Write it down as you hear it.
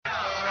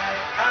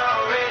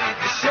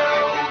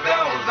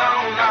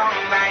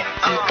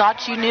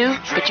thought you knew,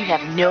 but you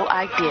have no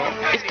idea.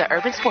 It's the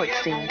urban sports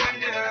scene.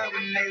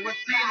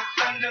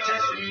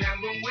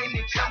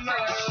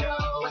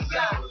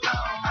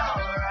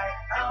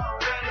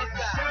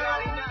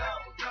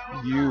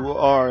 You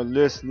are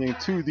listening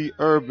to the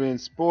urban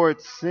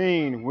sports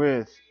scene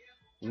with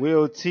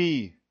Will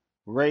T,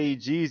 Ray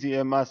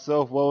Jeezy, and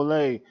myself,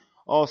 Wole.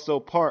 Also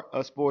part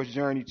of Sports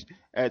Journey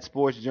at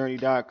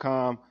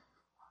sportsjourney.com.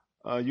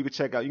 You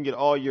can get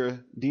all your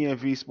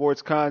DMV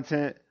sports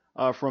content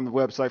from the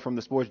website, from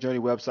the Sports Journey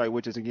website,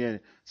 which is again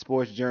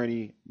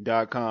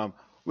sportsjourney.com.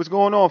 What's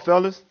going on,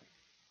 fellas?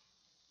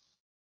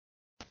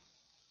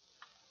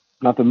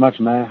 Nothing much,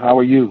 man. How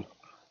are you?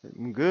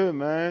 I'm good,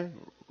 man.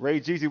 Ray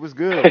Jeezy, what's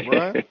good,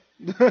 bro?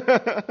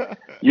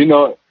 you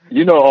know,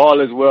 all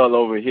is well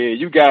over here.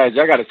 You guys,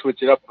 y'all got to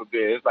switch it up a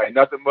bit. It's like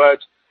nothing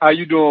much. How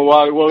you doing,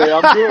 Wally? Well,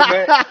 I'm good,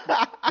 man.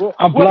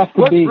 I'm blessed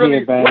to be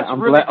here, man.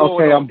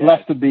 I'm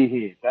blessed to be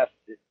here.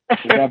 Is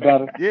that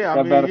better? Yeah, I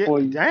mean, better for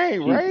you?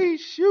 Dang, Ray,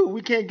 shoot,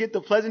 we can't get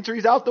the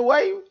pleasantries out the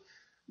way.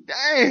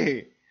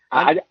 Dang.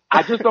 I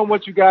just don't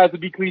want you guys to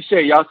be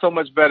cliche. Y'all so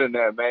much better than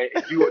that, man.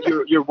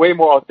 You're way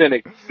more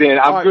authentic than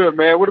I'm right. Good,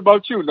 man. What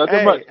about you?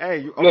 Nothing much.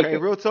 Hey, okay, listen,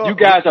 real talk. You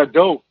guys are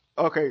dope.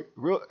 Okay,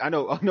 I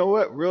know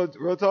what?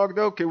 Real talk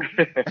though.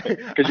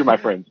 Because you're my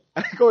friend.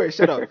 Go ahead,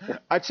 shut up.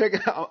 I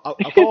call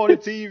on the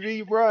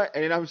TV, bro,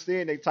 and I'm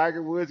seeing that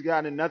Tiger Woods got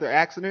in another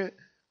accident,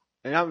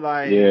 and I'm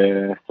like,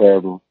 yeah,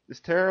 terrible. It's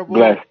terrible.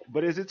 Blessed.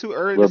 But is it too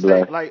early to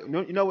say? Like,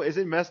 you know, is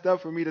it messed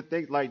up for me to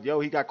think like,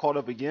 yo, he got caught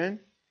up again?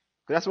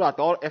 Because that's what I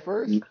thought at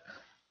first.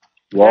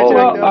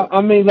 Well,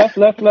 I mean, let's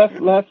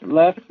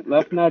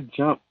not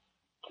jump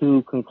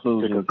to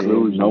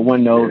conclusions. No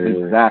one knows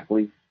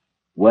exactly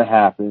what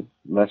happened.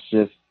 Let's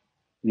just,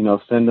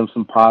 send them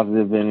some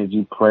positive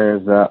energy,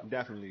 prayers up.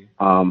 Definitely.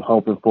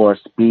 Hoping for a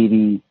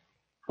speedy,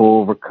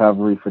 full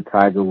recovery for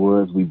Tiger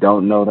Woods. We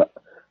don't know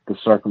the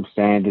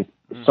circumstances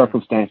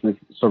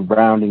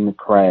surrounding the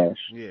crash.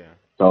 Yeah.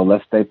 So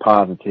let's stay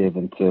positive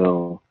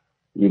until,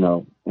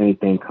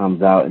 anything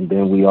comes out, and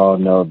then we all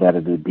know that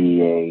it would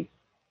be a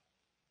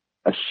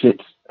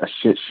shit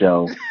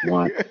show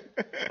once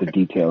the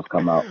details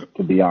come out,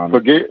 to be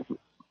honest.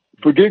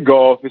 Forget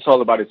golf. It's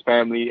all about his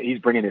family. He's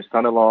bringing his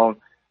son along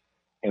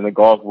in the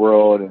golf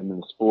world and in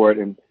the sport,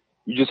 and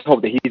you just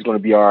hope that he's going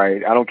to be all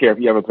right. I don't care if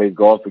he ever plays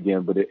golf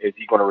again, but is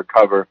he going to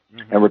recover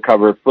and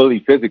recover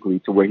fully physically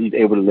to where he's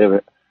able to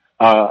live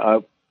a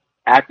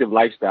active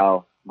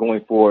lifestyle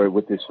going forward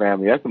with his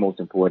family? That's the most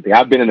important thing.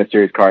 I've been in a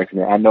serious car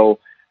accident. I know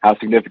how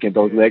significant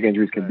those leg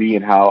injuries can be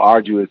and how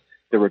arduous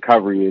the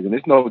recovery is, and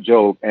it's no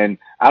joke. And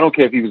I don't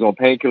care if he was on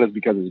painkillers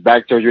because of his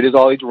back surgery. There's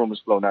all these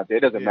rumors floating out there.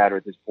 It doesn't matter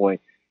at this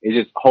point. It's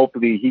just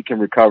hopefully he can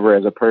recover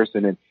as a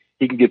person and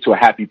he can get to a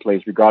happy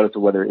place regardless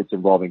of whether it's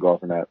involving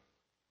golf or not.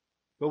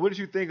 But what did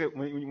you think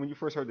when you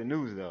first heard the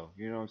news, though?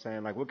 You know what I'm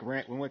saying? Like,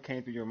 what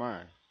came through your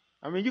mind?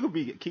 I mean, you could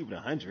be keeping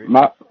 100.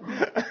 My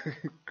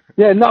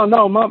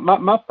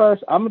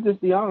first, I'm going to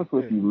just be honest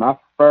with you. My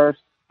first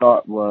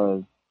thought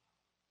was,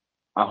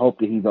 I hope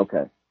that he's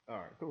okay. All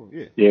right, cool.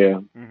 Yeah.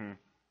 Yeah. Mm-hmm.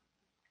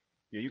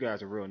 Yeah, you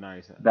guys are real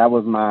nice. That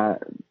was my...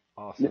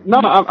 Awesome. No,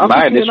 I'm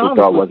my initial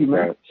thought was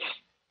that.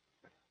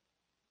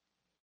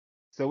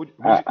 So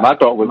my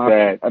thought was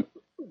that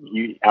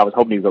I was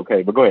hoping he was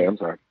okay, but go ahead. I'm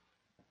sorry.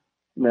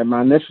 Man,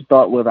 my initial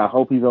thought was I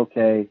hope he's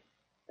okay,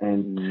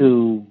 and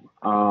two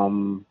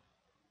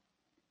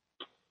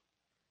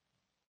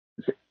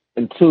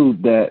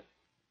that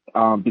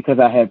because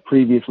I had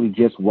previously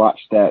just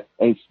watched that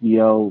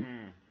HBO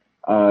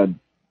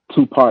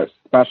 2-part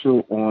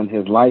special on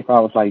his life, I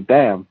was like,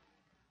 damn,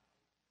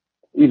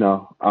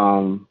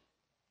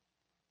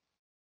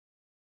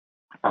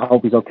 I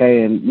hope he's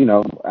okay, and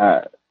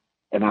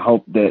and I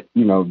hope that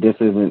this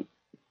isn't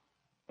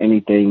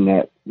anything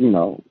that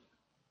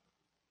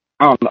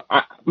I don't know.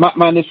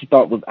 My initial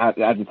thought was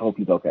I just hope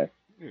he's okay.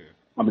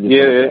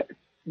 Yeah.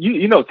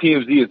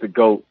 TMZ is the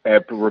GOAT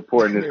at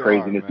reporting this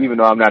craziness, even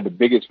though I'm not the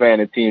biggest fan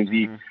of TMZ.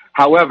 Mm-hmm.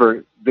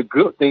 However, the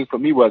good thing for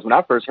me was when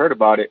I first heard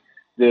about it,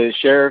 the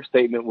sheriff's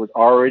statement was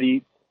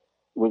already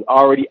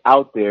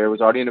out there. It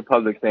was already in the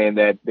public saying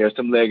that there's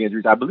some leg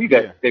injuries. I believe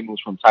that statement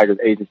was from Tiger's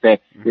agent saying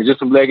there's just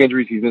some leg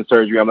injuries. He's in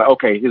surgery. I'm like,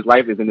 okay, his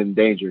life isn't in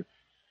danger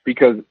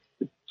because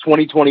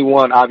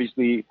 2021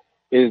 obviously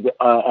is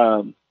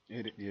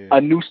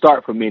a new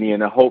start for many,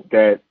 and I hope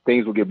that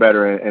things will get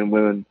better. And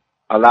when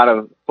a lot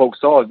of folks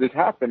saw this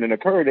happen and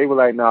occur, they were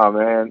like, nah,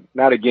 man,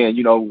 not again,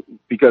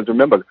 because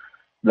remember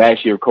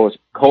last year, of course,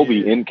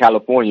 Kobe in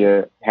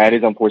California had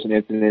his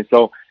unfortunate incident.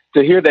 So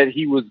to hear that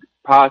he was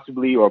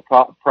possibly or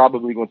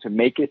probably going to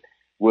make it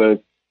was,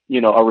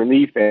 a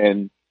relief.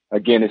 And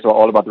again, it's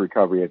all about the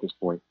recovery at this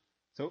point.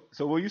 So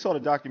when you saw the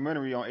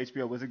documentary on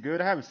HBO, was it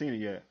good? I haven't seen it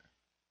yet.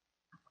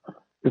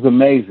 It's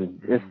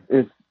amazing.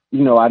 It's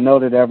I know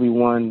that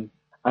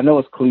I know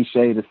it's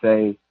cliche to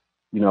say,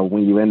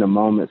 when you're in the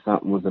moment,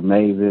 something was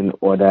amazing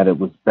or that it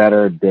was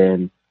better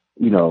than,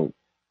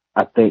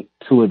 I think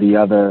 2 of the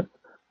other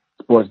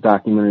sports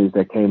documentaries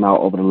that came out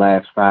over the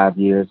last 5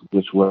 years,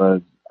 which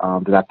was,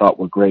 that I thought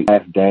were great,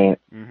 Last Dance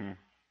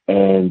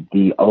and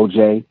the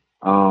OJ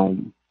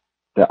the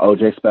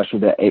OJ special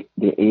that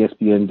the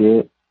ESPN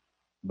did.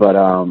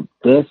 But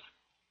this,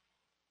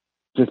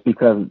 just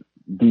because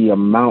the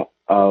amount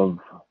of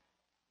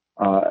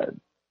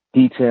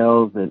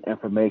details and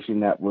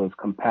information that was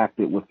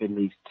compacted within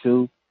these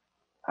two,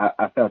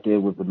 I felt it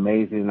was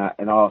amazing.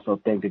 And I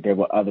also think that there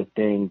were other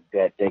things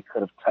that they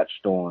could have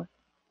touched on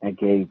and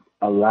gave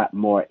a lot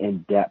more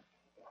in-depth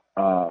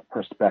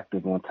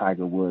perspective on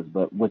Tiger Woods.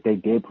 But what they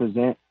did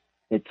present,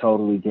 it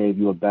totally gave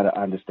you a better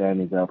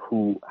understanding of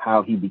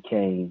how he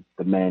became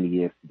the man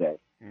he is today,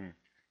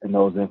 and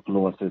those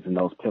influences and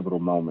those pivotal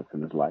moments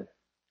in his life.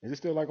 Is it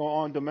still like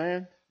on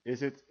demand?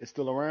 It's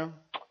still around?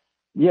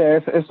 Yeah,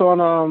 it's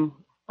on.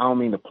 I don't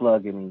mean to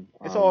plug any.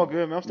 It's all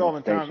good, man. I'm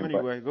stalling station, time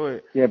anyway. Go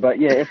ahead. Yeah, but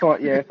yeah, it's on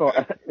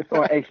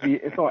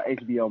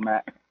HBO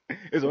Max.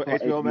 It's on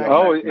HBO Max.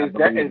 Oh, is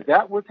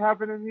that what's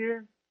happening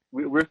here?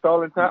 We're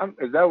stalling time?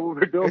 Is that what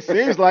we're doing? It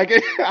seems like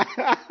it.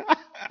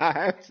 I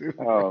have to.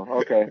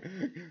 Oh, okay.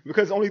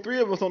 Because only 3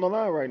 of us on the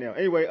line right now.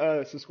 Anyway,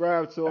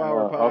 subscribe to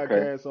our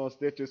podcast on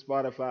Stitcher,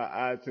 Spotify,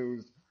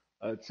 iTunes,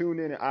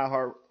 TuneIn, and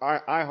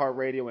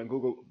iHeartRadio, and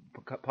Google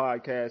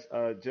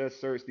Podcasts.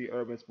 Just search the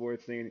Urban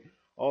Sports Scene.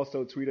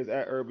 Also, tweet us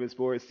at Urban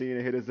Sports Scene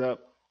and hit us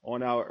up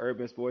on our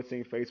Urban Sports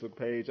Scene Facebook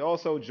page.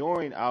 Also,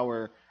 join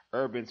our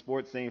Urban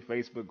Sports Scene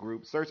Facebook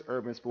group. Search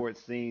Urban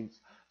Sports Scenes,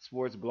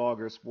 sports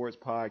bloggers, sports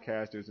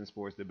podcasters, and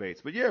sports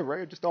debates. But yeah,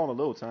 Ray, just on a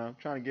little time.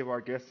 Trying to give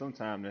our guests some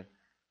time to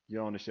get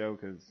on the show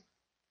because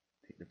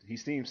he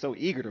seemed so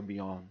eager to be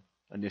on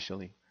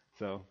initially.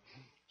 So,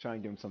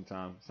 trying to give him some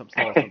time. Some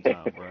time,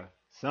 bro.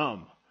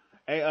 Some.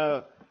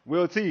 Hey,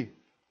 Will T.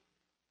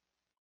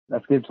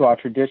 Let's get to our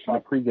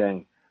traditional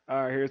pregame.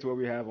 All right, here's what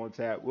we have on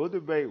tap. We'll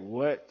debate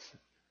what's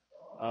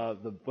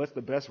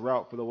the best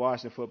route for the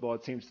Washington football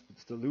team's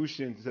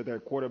solution to their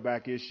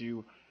quarterback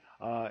issue.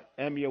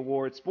 Emmy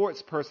Award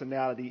sports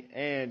personality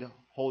and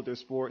Holder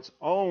Sports'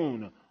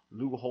 own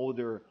Lou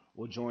Holder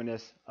will join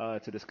us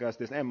to discuss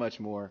this and much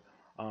more.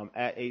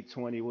 At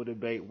 8:20, we'll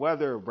debate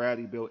whether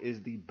Bradley Beal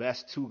is the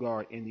best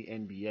two-guard in the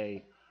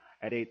NBA.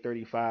 At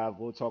 8:35,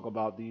 we'll talk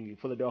about the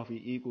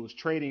Philadelphia Eagles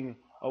trading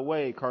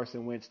away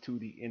Carson Wentz to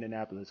the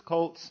Indianapolis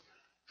Colts.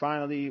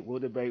 Finally, we'll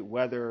debate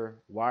whether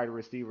wide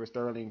receiver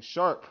Sterling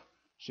Sharp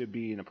should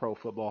be in the Pro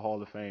Football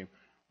Hall of Fame.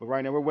 But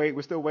right now,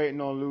 we're still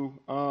waiting on Lou.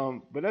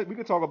 But we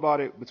can talk about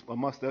it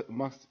amongst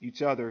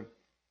each other.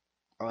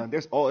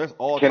 There's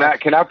all. Can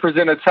I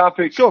present a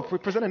topic? Sure,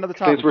 present another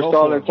topic. Since we're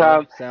stalling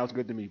time, sounds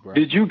good to me, bro.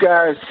 Did you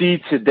guys see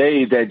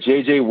today that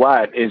J.J.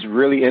 Watt is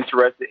really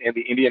interested in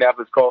the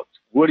Indianapolis Colts?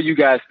 What do you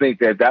guys think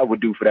that would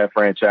do for that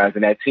franchise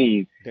and that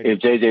team if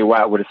J.J.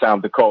 Watt would have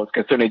signed with the Colts?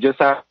 Considering they just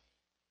signed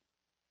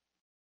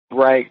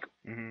rank,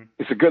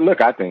 it's a good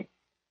look, I think.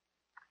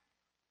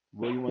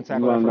 Will you want to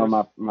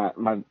know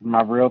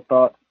my real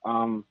thoughts?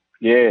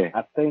 Yeah.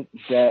 I think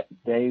that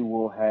they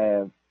will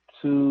have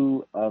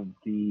two of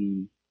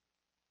the,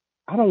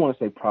 I don't want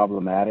to say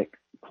problematic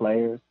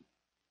players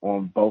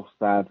on both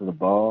sides of the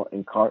ball.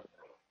 And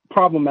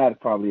problematic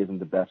probably isn't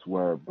the best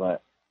word,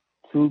 but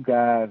two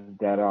guys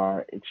that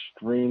are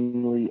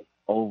extremely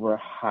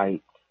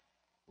overhyped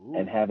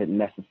and haven't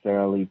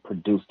necessarily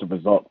produced the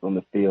results on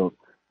the field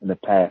in the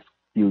past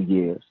few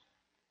years.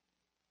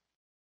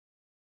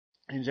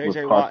 And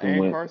J.J. Watt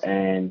and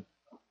Carson?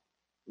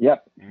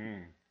 Yep.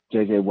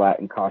 J.J. Watt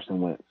and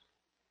Carson Wentz.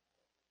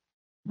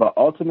 But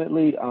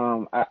ultimately,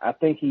 I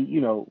think he,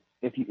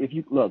 if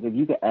you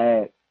could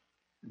add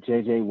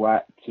J.J.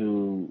 Watt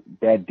to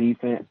that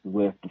defense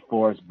with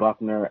DeForest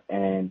Buckner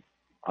and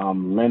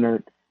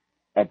Leonard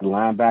at the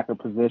linebacker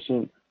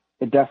position,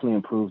 it definitely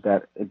improves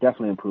that.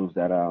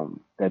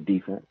 That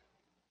defense.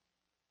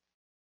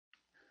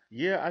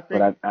 Yeah, I think.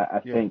 But I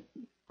think.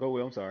 Go,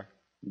 Will. I'm sorry.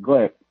 Go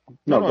ahead.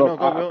 No, go. Will.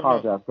 I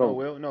apologize. Go,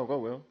 Will. No, go,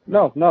 Will.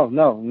 No.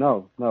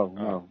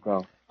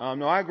 Go.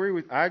 No, I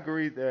agree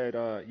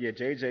that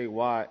J.J.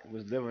 Watt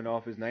was living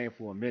off his name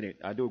for a minute.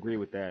 I do agree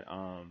with that.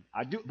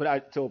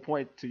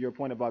 To your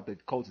point about the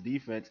Colts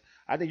defense,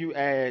 I think you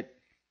add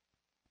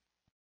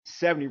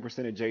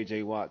 70% of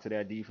J.J. Watt to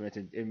that defense,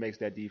 and it makes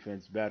that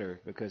defense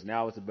better because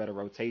now it's a better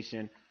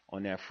rotation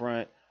on that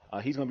front.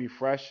 He's gonna be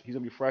fresh. He's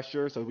gonna be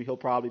fresher, so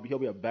he'll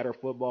be a better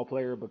football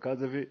player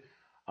because of it.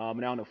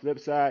 Now on the flip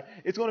side,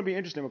 it's going to be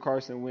interesting with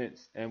Carson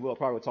Wentz, and we'll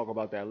probably talk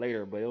about that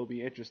later, but it'll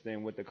be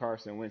interesting with the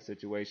Carson Wentz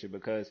situation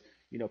because,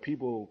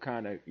 people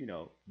kind of,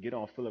 get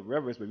on Phillip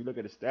Rivers, but if you look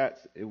at the stats,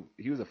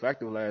 he was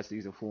effective last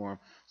season for him.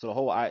 So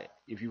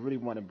if you really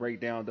want to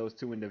break down those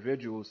two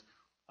individuals,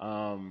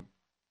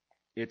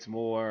 it's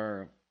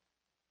more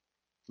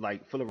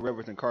like Phillip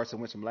Rivers and Carson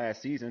Wentz from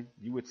last season.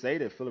 You would say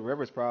that Phillip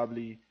Rivers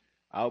probably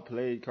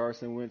outplayed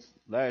Carson Wentz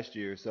last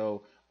year.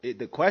 So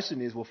the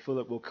question is,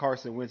 will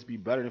Carson Wentz be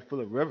better than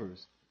Phillip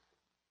Rivers?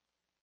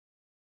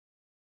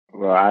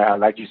 Well, I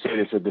like you said,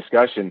 it's a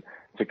discussion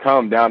to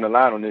come down the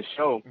line on this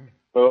show.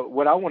 But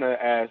what I want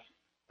to ask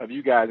of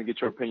you guys and get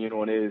your opinion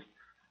on is,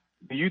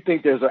 do you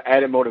think there's an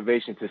added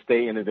motivation to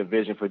stay in the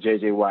division for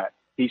J.J. Watt?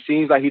 He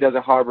seems like he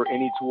doesn't harbor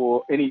any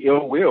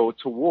ill will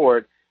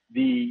toward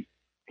the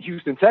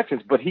Houston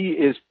Texans, but he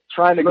is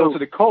trying to go to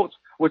the Colts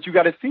what you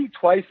got to see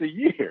twice a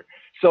year.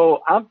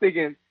 So I'm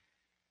thinking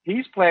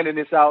he's planning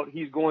this out.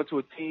 He's going to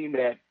a team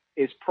that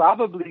is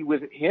probably,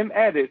 with him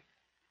added,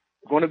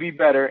 going to be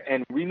better.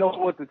 And we know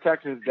what the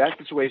Texans, that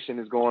situation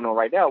is going on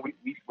right now.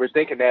 We're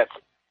thinking that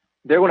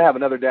they're going to have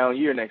another down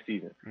year next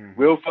season. Mm-hmm.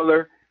 Will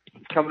Fuller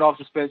coming off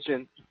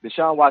suspension.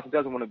 Deshaun Watson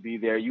doesn't want to be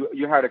there. You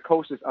hired a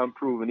coach that's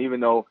unproven, even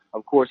though,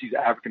 of course, he's an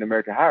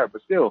African-American hire.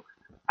 But still,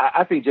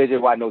 I think J.J.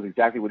 Watt knows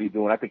exactly what he's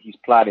doing. I think he's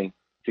plotting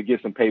to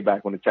get some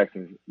payback on the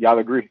Texans. Y'all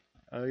agree?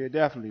 Oh, yeah,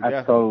 definitely.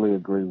 I totally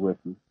agree with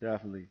you.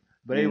 Definitely.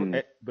 But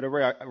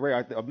Ray,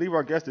 I believe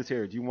our guest is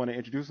here. Do you want to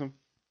introduce him?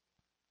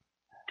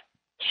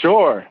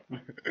 Sure.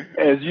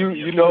 As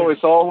you know,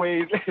 it's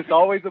always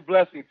a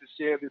blessing to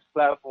share this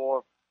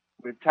platform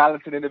with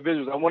talented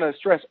individuals. I want to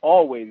stress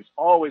it's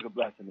always a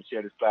blessing to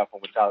share this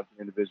platform with talented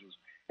individuals.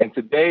 And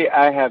today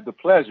I have the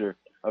pleasure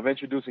of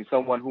introducing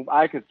someone whom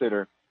I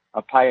consider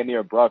a pioneer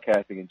of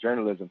broadcasting and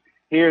journalism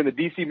here in the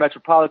D.C.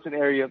 metropolitan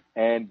area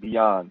and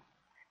beyond.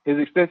 His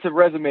extensive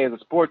resume as a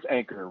sports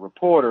anchor,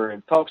 reporter,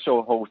 and talk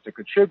show host and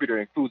contributor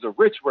includes a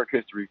rich work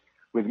history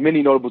with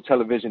many notable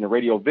television and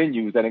radio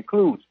venues that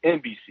includes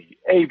NBC,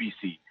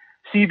 ABC,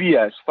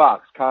 CBS,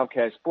 Fox,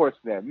 Comcast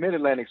Sportsnet,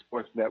 Mid-Atlantic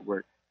Sports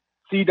Network,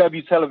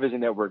 CW Television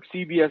Network,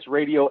 CBS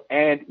Radio,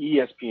 and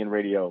ESPN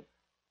Radio.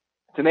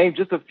 To name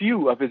just a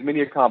few of his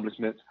many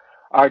accomplishments,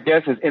 our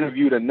guest has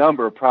interviewed a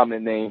number of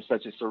prominent names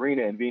such as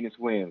Serena and Venus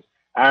Williams,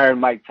 Iron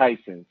Mike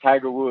Tyson,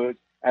 Tiger Woods,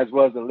 as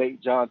well as the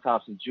late John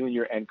Thompson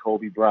Jr. and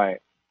Kobe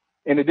Bryant.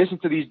 In addition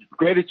to these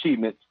great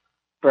achievements,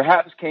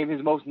 perhaps came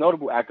his most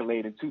notable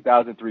accolade in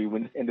 2003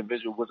 when this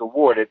individual was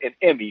awarded an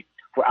Emmy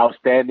for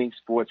outstanding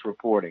sports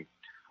reporting.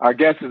 Our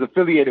guest is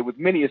affiliated with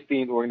many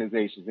esteemed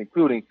organizations,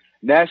 including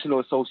National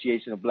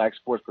Association of Black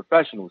Sports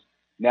Professionals,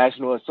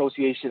 National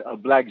Association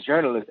of Black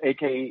Journalists,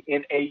 aka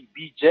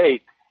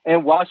NABJ,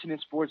 and Washington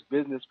Sports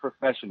Business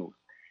Professionals.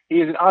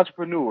 He is an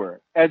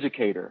entrepreneur,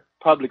 educator,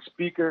 public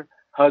speaker,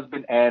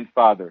 husband, and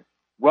father.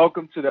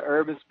 Welcome to the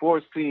urban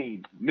sports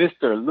scene,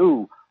 Mr.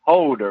 Lou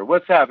Holder.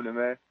 What's happening,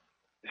 man?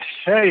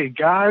 Hey,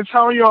 guys.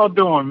 How are y'all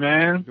doing,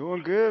 man?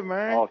 Doing good,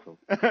 man. Awesome.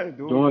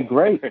 Doing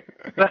great.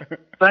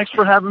 Thanks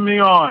for having me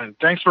on.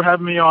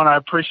 I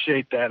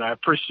appreciate that. I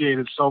appreciate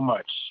it so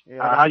much.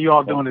 Yeah, how you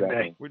all doing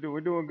today? We're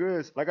doing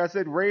good. Like I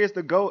said, Ray is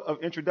the GOAT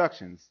of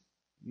introductions.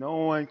 No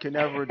one can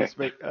ever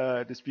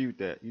dispute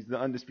that. He's the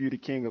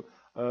undisputed king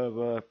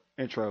of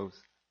intros.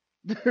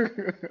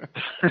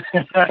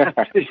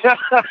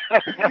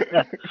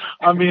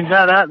 I mean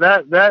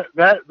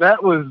that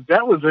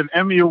was an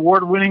Emmy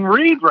Award winning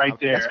read right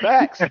there.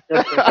 That's facts.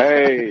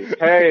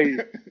 hey,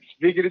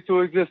 speaking it to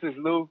existence,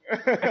 Lou.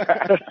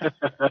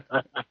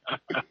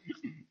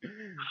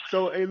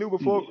 So, hey Lou,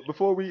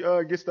 before we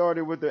get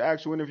started with the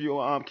actual interview,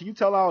 can you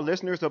tell our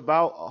listeners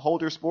about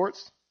Holder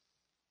Sports?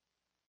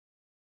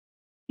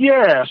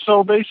 Yeah.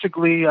 So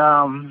basically,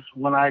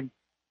 when I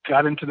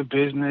got into the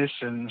business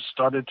and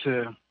started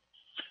to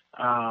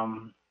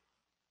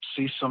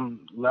see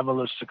some level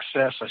of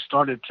success, I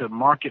started to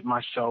market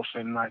myself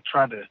and I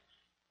tried to,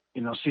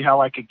 see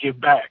how I could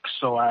give back.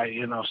 So I,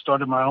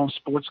 started my own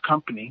sports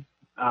company.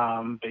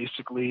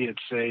 Basically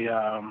it's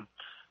a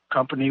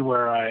company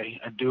where I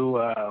do,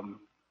 a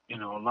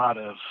lot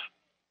of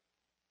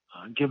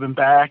giving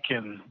back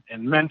and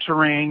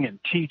mentoring and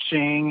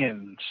teaching.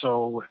 And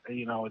so,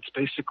 it's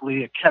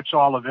basically a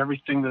catch-all of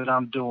everything that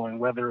I'm doing,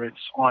 whether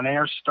it's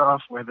on-air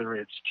stuff, whether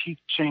it's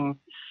teaching.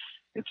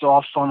 It's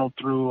all funneled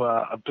through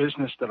a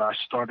business that I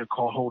started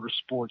called Holder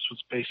Sports,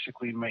 was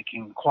basically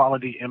making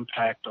quality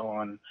impact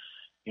on,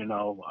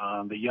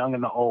 the young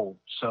and the old.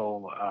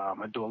 So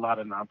I do a lot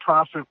of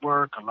nonprofit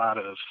work, a lot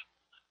of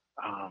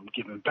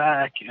giving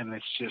back, and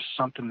it's just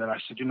something that I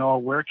said,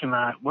 what can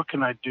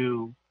I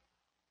do?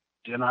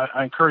 And I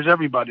encourage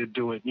everybody to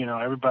do it.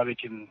 Everybody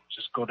can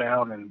just go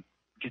down and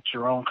get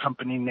your own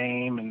company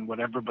name and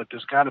whatever, but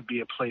there's got to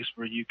be a place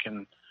where you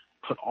can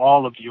put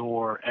all of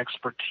your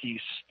expertise,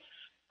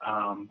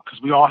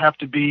 because we all have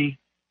to be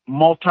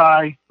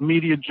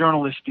multimedia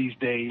journalists these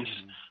days.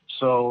 Mm-hmm.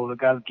 So there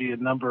got to be a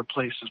number of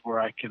places where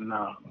I can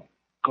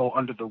go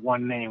under the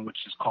one name, which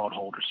is called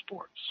Holder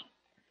Sports.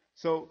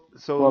 So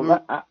well,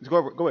 Luke,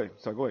 go ahead.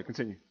 Sorry, go ahead.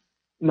 Continue.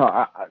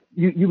 No,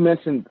 you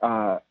mentioned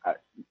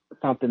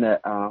something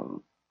that's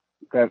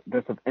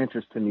of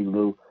interest to me,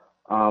 Lou,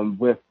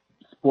 with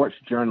sports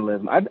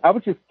journalism. I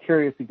was just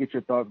curious to get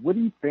your thoughts. What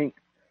do you think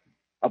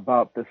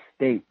about the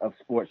state of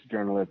sports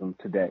journalism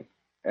today,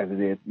 as it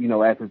is,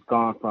 as it's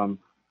gone from,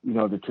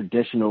 the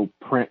traditional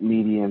print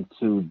medium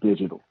to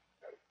digital?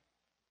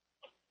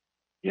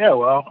 Yeah,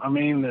 well, I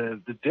mean,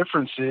 the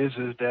difference is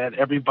that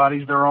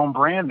everybody's their own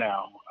brand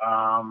now.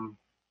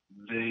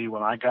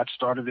 When I got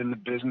started in the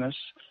business,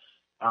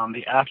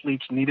 the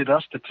athletes needed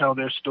us to tell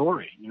their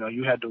story.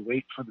 You had to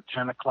wait for the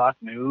 10 o'clock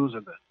news or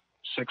the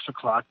 6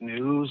 o'clock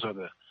news or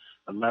the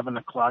 11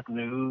 o'clock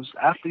news.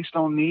 Athletes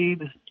don't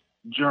need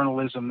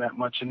journalism that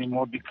much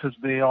anymore because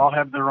they all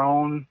have their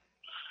own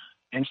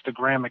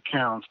Instagram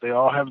accounts. They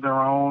all have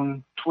their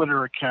own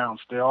Twitter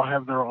accounts. They all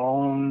have their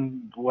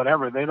own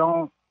whatever. They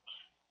don't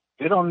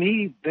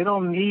need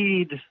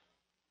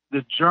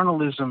the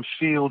journalism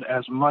field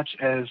as much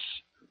as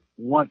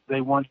what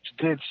they once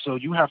did. So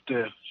you have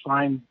to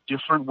find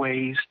different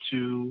ways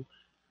to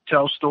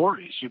tell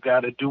stories. You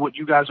got to do what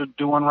you guys are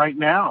doing right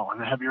now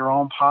and have your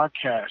own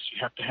podcast.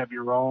 You have to have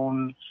your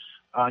own,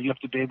 you have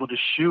to be able to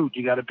shoot.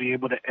 You got to be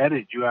able to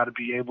edit. You got to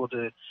be able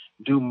to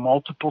do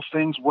multiple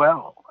things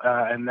well.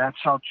 And that's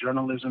how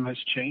journalism has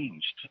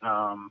changed.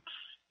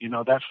 You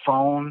know, that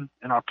phone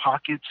in our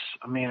pockets,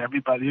 I mean,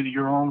 everybody, you're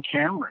your own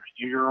camera,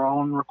 you're your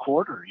own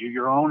recorder, you're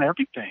your own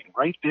everything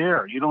right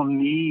there. You don't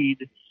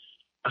need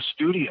a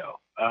studio.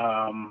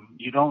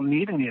 You don't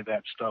need any of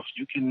that stuff.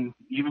 You can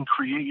even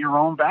create your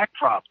own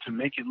backdrop to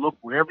make it look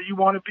wherever you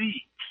want to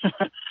be.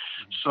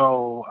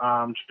 So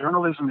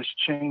journalism has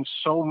changed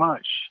so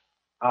much.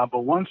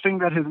 But one thing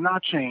that has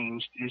not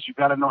changed is you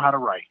got to know how to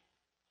write,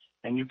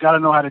 and you got to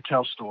know how to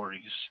tell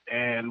stories.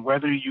 And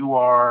whether you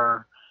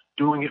are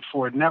doing it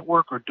for a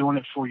network or doing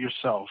it for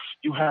yourself,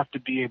 you have to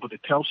be able to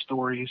tell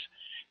stories.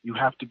 You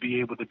have to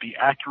be able to be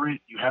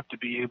accurate. You have to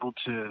be able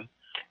to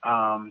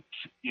to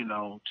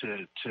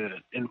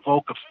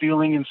invoke a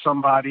feeling in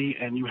somebody,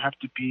 and you have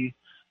to be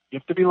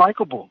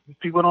likable. If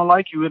people don't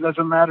like you, it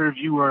doesn't matter if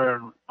you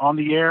are on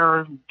the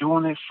air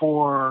doing it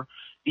for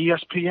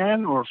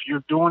ESPN or if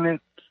you're doing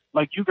it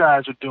like you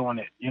guys are doing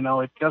it. You know,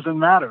 it doesn't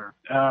matter.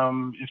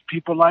 If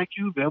people like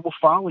you, they will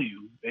follow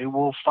you. They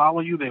will follow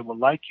you. They will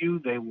like you.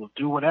 They will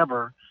do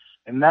whatever.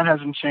 And that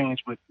hasn't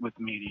changed with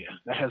media.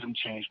 That hasn't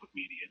changed with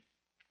media.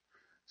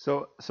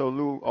 So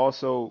Lou,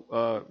 also,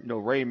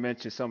 Ray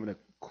mentioned some of the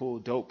cool,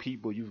 dope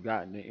people you've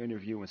gotten to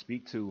interview and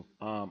speak to.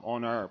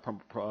 On our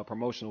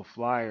promotional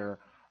flyer,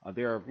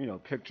 there are,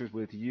 pictures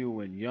with you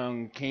and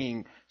young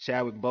King,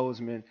 Chadwick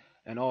Boseman,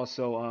 and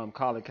also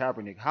Colin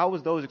Kaepernick. How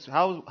was those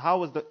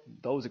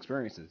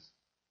experiences?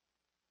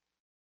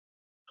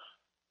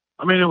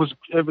 I mean, it was.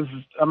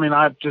 I mean,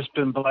 I've just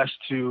been blessed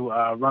to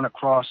run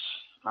across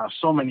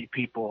so many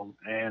people,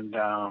 and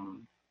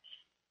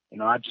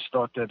I just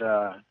thought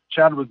that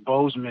Chadwick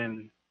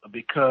Boseman,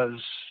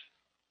 because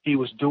he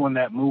was doing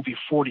that movie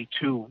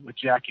 42 with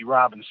Jackie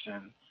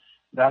Robinson,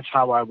 that's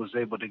how I was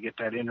able to get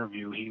that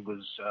interview. He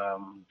was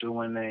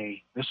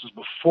this was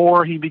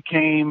before he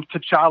became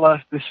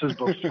T'Challa. This is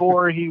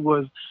before he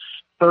was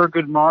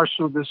Thurgood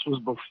Marshall. This was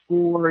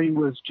before he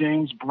was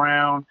James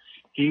Brown.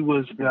 He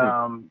was,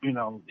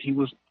 he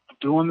was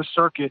doing the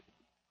circuit,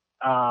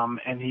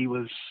 and he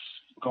was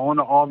going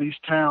to all these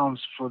towns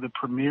for the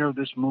premiere of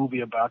this movie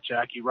about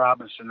Jackie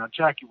Robinson. Now,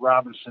 Jackie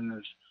Robinson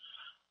is,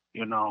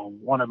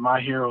 one of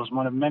my heroes,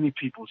 one of many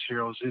people's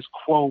heroes. His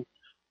quote,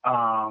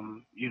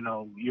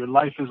 your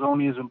life is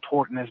only as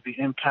important as the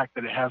impact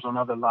that it has on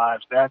other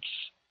lives. That's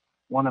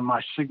one of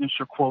my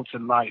signature quotes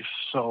in life.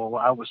 So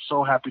I was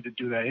so happy to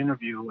do that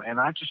interview, and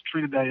I just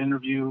treated that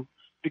interview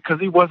because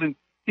he wasn't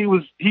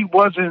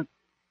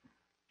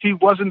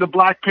the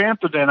Black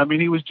Panther then. I mean,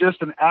 he was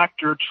just an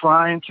actor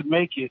trying to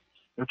make it.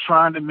 They're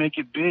trying to make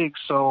it big.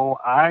 So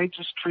I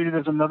just treated it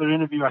as another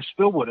interview. I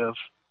still would have,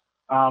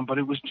 but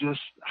it was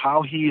just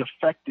how he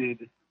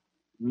affected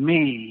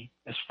me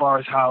as far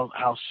as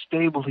how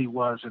stable he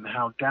was and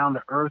how down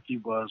to earth he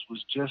was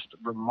just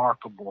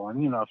remarkable.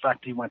 And, the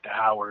fact he went to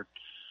Howard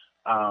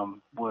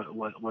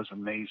was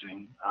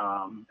amazing.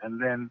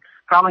 And then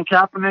Colin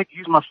Kaepernick,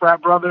 he's my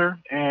frat brother.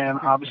 And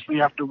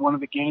obviously after one of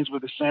the games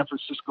where the San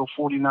Francisco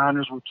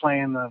 49ers were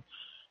playing the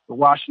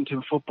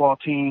Washington football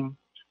team,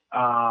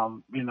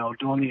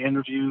 doing the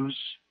interviews,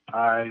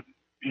 I,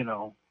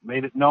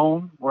 made it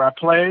known where I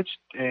pledged,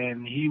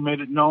 and he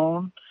made it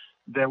known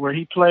that where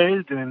he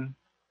pledged, and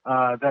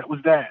that was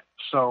that.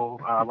 So,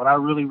 but I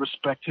really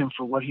respect him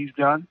for what he's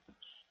done.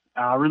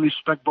 I really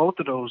respect both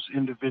of those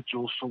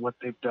individuals for what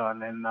they've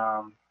done. And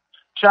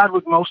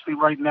Chadwick mostly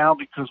right now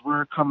because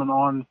we're coming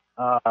on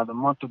the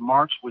month of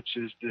March, which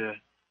is the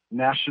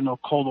National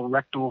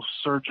Colorectal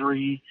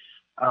Surgery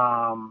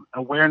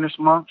Awareness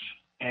Month.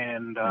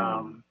 And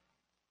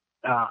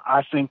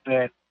I think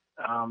that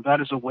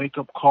that is a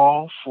wake-up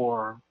call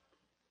for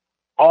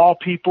all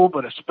people,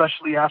 but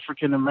especially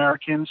African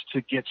Americans,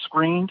 to get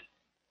screened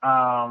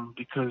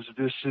because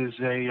this is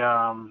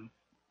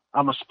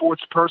I'm a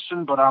sports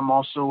person, but I'm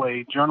also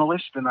a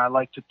journalist, and I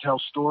like to tell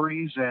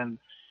stories, and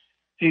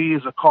he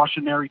is a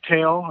cautionary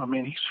tale. I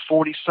mean, he's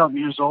 40-something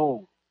years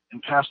old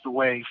and passed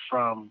away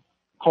from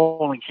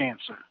colon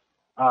cancer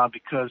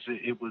because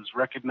it was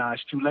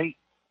recognized too late.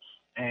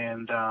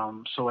 And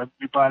so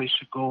everybody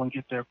should go and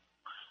get their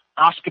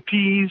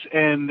oscopies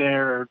and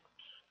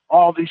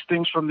all these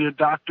things from their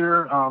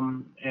doctor.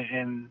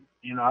 And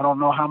I don't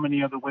know how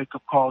many other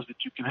wake-up calls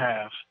that you can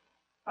have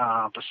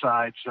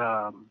besides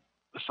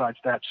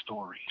that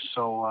story.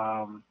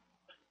 So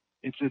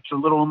it's a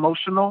little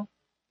emotional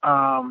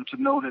to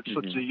know that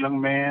such a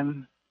young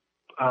man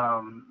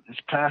is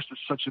passed at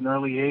such an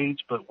early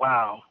age. But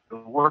wow, the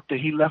work that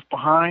he left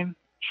behind,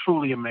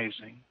 truly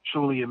amazing.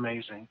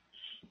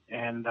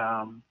 And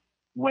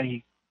when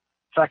he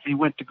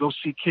went to go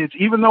see kids,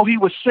 even though he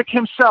was sick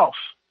himself,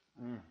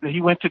 that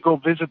he went to go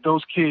visit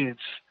those kids.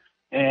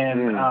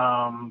 And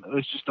it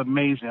was just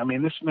amazing. I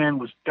mean, this man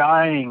was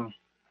dying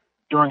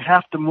during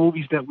half the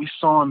movies that we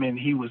saw him in,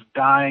 he was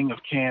dying of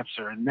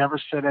cancer and never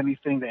said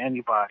anything to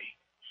anybody.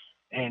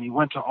 And he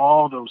went to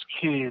all those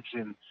kids,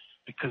 and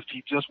because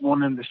he just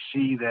wanted them to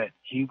see that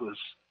he was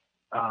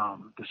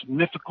this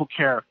mythical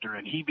character,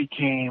 and he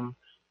became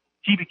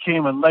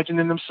a legend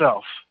in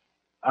himself,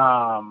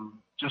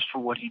 just for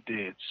what he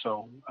did.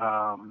 So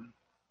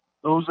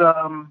those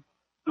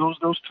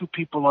two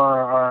people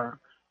are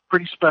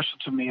pretty special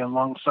to me,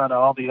 alongside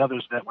all the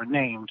others that were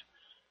named.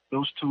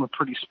 Those two are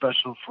pretty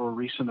special for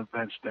recent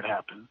events that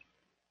happened.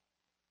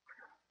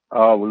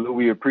 Well,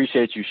 we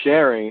appreciate you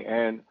sharing.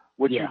 And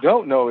what you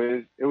don't know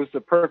is it was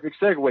the perfect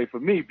segue for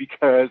me,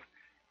 because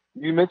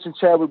you mentioned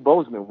Chadwick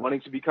Boseman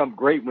wanting to become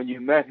great when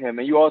you met him.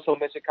 And you also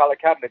mentioned Colin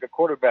Kaepernick, a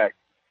quarterback.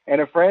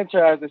 And a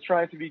franchise that's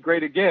trying to be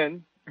great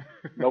again,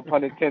 no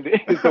pun intended,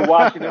 is the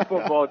Washington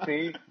football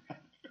team.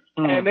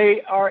 And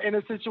they are in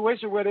a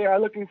situation where they are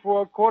looking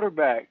for a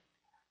quarterback.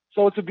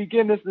 So to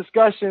begin this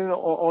discussion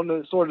on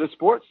the sort of the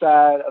sports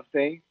side of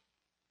things,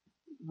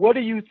 what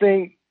do you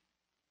think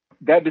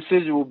that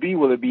decision will be?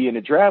 Will it be in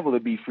the draft? Will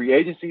it be free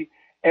agency?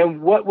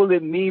 And what will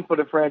it mean for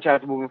the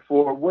franchise moving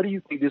forward? What do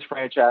you think this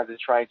franchise is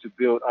trying to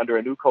build under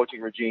a new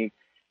coaching regime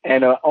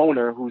and an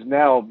owner who's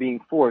now being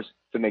forced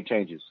to make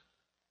changes?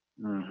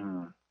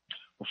 Mm-hmm.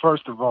 Well,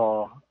 first of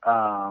all,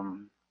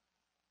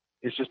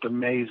 it's just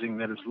amazing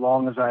that as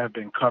long as I have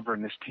been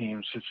covering this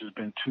team, since it's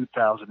been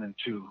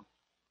 2002,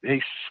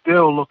 they're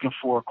still looking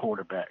for a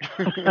quarterback.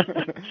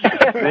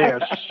 They are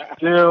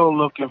still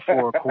looking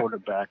for a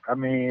quarterback. I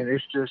mean,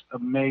 it's just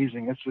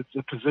amazing. It's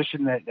a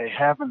position that they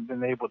haven't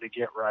been able to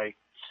get right.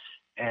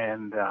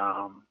 And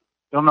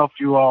don't know if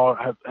you all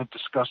have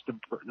discussed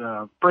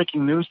the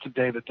breaking news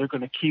today that they're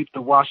going to keep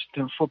the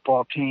Washington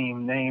football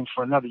team name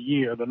for another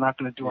year. They're not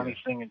going to do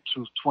anything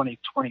until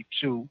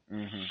 2022.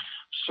 Mm-hmm.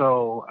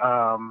 So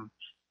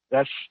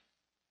that's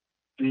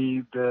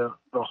the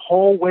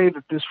whole way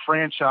that this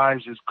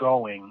franchise is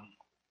going.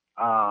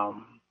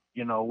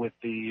 With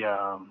the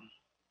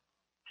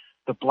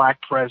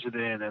black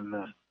president and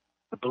the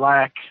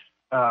black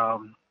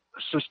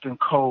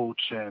assistant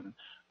coach and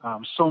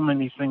so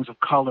many things of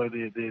color,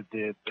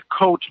 the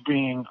coach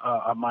being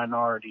a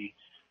minority.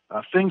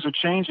 Things are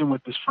changing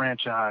with this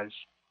franchise,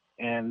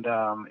 and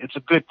it's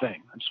a good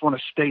thing. I just want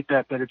to state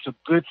that it's a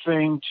good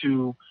thing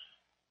to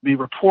be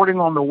reporting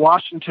on the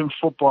Washington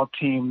football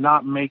team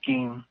not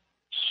making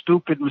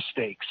stupid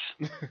mistakes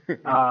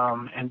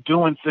and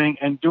doing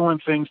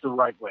things the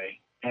right way.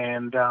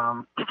 And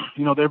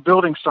they're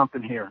building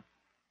something here.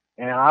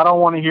 And I don't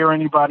want to hear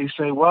anybody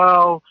say,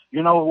 well,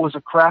 it was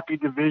a crappy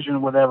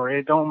division, whatever.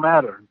 It don't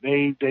matter.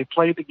 They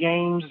played the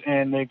games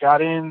and they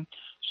got in.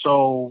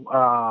 So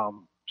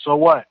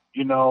what?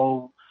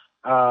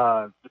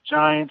 The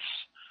Giants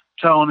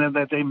telling them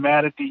that they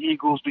mad at the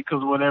Eagles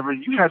because whatever.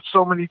 You had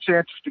so many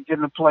chances to get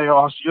in the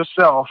playoffs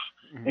yourself,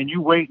 and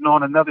you waiting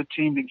on another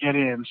team to get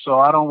in. So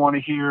I don't want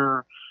to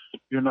hear,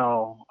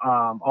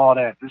 all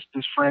that.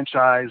 This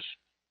franchise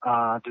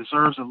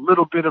deserves a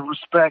little bit of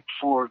respect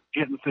for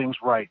getting things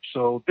right.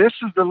 So this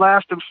is the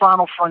last and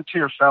final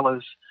frontier,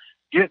 fellas,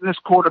 getting this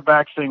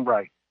quarterback thing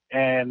right.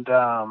 And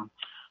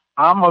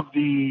I'm of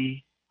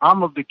the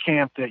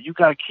camp that you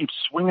got to keep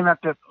swinging at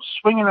that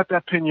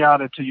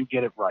pinata until you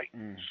get it right.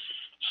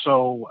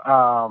 So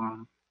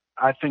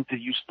I think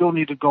that you still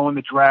need to go in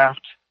the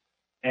draft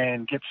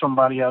and get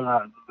somebody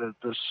else.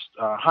 This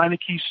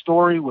Heineke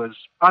story was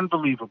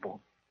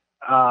unbelievable,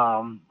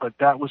 but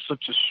that was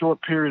such a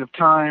short period of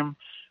time.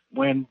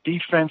 When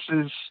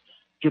defenses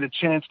get a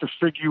chance to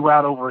figure you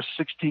out over a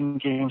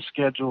 16-game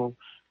schedule,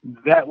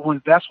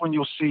 that's when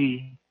you'll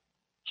see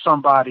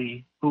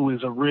somebody who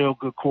is a real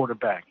good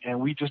quarterback. And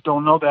we just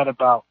don't know that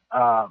about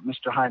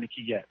Mr.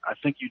 Heineke yet. I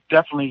think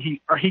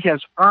he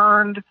has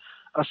earned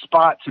a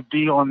spot to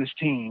be on this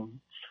team,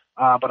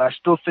 but I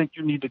still think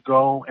you need to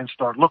go and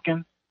start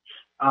looking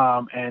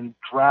and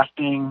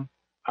drafting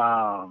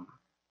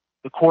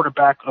the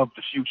quarterback of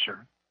the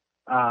future.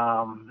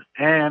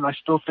 And I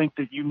still think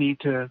that you need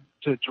to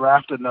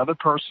draft another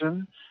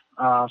person,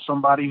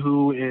 somebody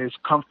who is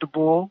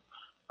comfortable,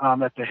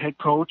 that the head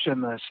coach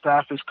and the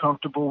staff is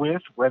comfortable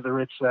with, whether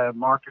it's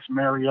Marcus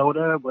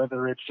Mariota,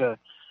 whether it's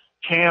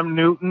Cam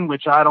Newton,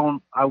 which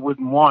I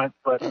wouldn't want,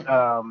 but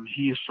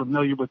he is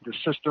familiar with the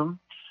system,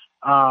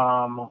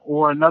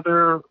 or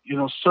another,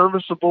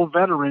 serviceable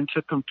veteran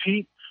to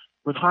compete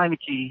with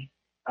Heineke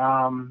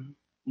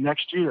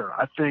next year.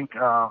 I think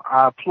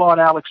I applaud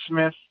Alex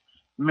Smith.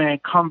 Man,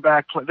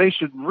 comeback play. They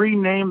should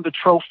rename the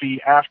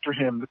trophy after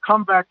him. The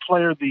Comeback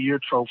Player of the Year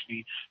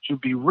trophy should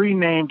be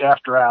renamed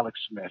after Alex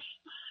Smith,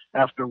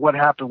 after what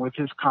happened with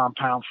his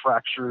compound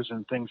fractures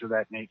and things of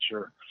that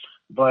nature.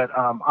 But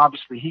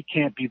obviously he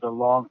can't be the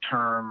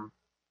long-term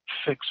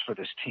fix for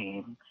this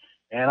team.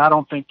 And I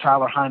don't think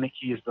Tyler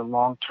Heineke is the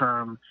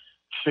long-term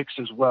fix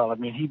as well. I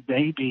mean, he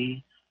may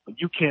be,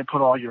 but you can't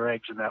put all your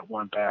eggs in that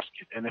one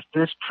basket. And if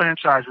this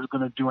franchise is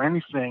going to do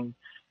anything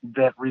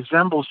that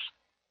resembles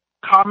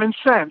common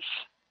sense,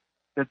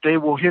 that they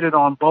will hit it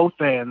on both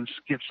ends,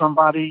 get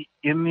somebody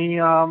in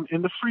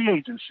the free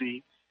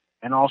agency,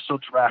 and also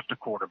draft a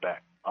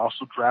quarterback.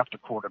 also draft a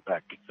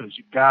quarterback, because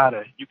you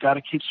gotta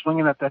keep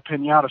swinging at that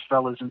pinata,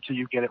 fellas, until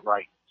you get it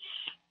right.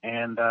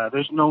 And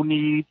there's no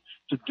need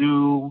to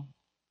do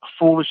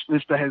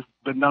foolishness that has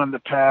been done in the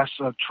past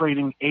of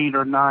trading 8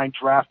 or 9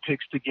 draft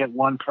picks to get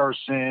one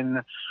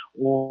person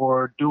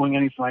or doing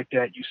anything like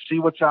that. You see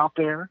what's out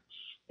there,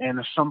 and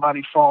if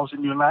somebody falls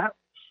in your lap,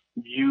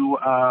 you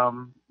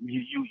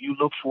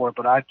look for it.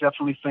 But I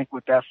definitely think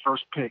with that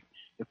first pick,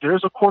 if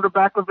there's a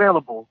quarterback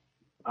available,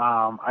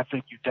 I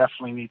think you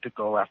definitely need to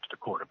go after the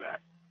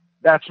quarterback.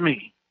 That's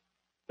me,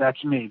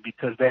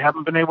 because they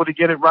haven't been able to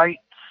get it right.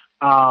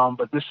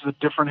 But this is a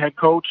different head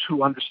coach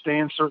who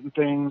understands certain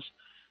things.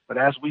 But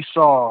as we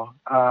saw,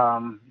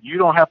 you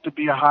don't have to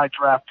be a high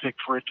draft pick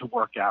for it to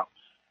work out.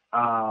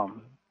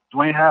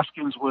 Dwayne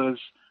Haskins was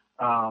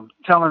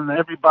telling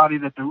everybody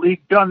that the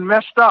league done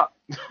messed up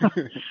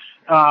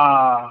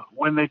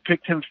when they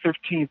picked him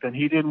 15th, and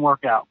he didn't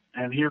work out.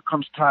 And here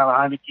comes Tyler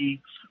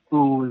Heineke,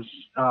 who is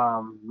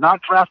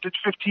not drafted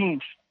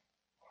 15th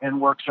and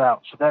works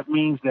out. So that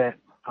means that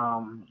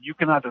you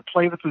can either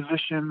play the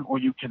position or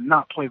you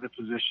cannot play the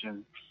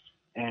position.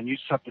 And you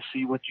just have to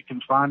see what you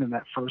can find in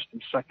that first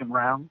and second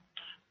round,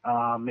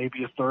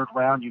 maybe a third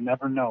round. You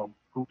never know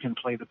who can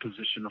play the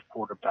position of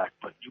quarterback.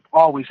 But you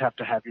always have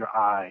to have your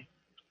eye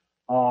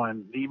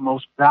on the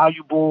most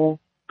valuable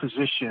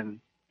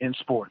position in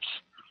sports.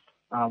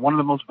 One of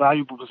the most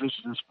valuable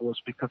positions in sports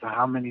because of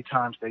how many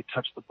times they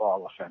touch the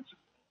ball offensively.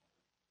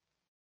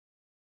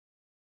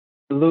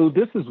 Lou,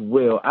 this is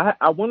Will.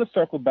 I want to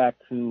circle back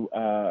to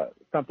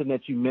something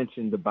that you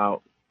mentioned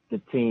about the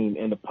team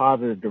and the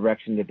positive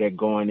direction that they're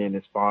going in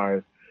as far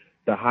as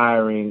the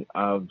hiring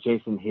of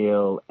Jason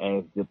Hill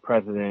as the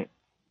president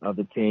of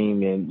the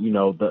team, and, you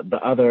know, the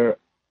other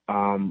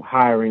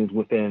hirings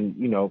within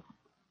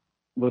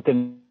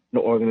the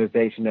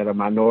organization that are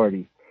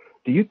minorities.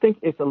 Do you think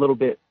it's a little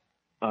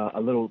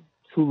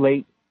too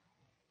late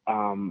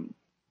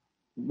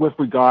with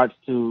regards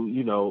to,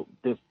 you know,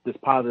 this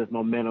positive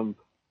momentum,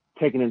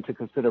 taking into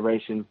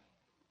consideration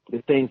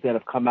the things that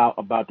have come out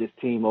about this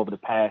team over the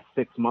past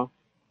 6 months?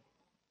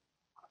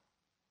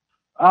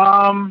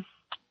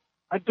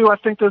 I do. I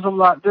think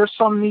there's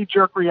some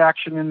knee-jerk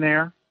reaction in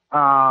there.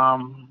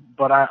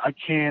 But I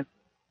can't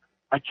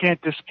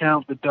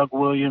discount the Doug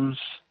Williams.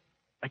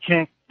 I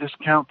can't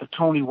discount the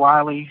Tony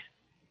Wiley,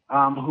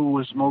 who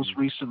was most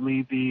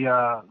recently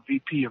the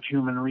VP of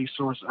Human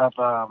Resource of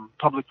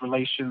Public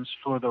Relations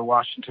for the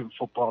Washington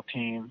football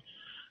team.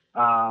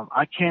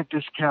 I can't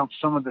discount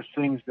some of the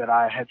things that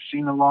I had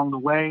seen along the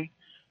way,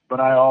 but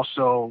I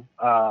also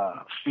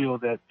feel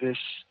that the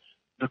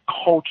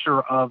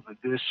culture of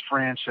this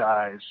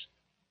franchise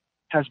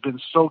has been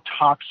so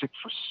toxic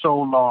for so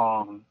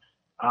long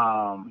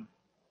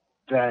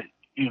that,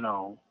 you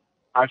know,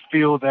 I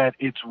feel that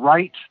it's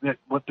right that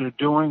what they're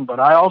doing, but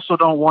I also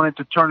don't want it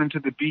to turn into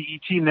the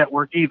BET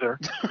network either.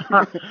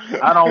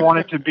 I don't want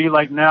it to be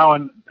like now,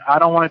 and I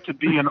don't want it to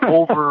be an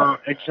over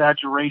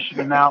exaggeration.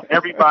 And now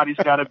everybody's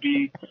got to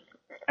be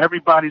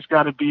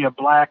a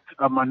black,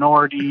 a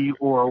minority,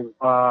 or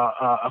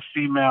a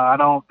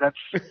female.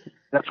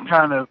 That's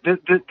kind of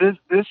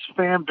this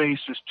fan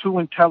base is too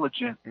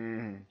intelligent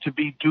to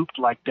be duped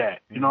like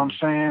that. You know what I'm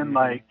saying?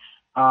 Like,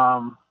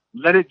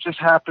 let it just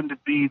happen to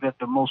be that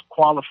the most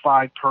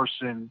qualified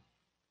person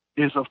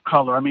is of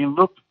color. I mean,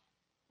 look,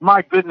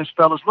 my goodness,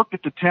 fellas, look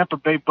at the Tampa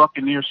Bay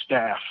Buccaneers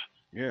staff.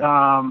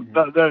 Yeah.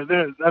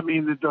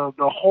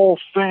 The whole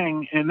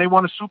thing, and they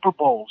won a Super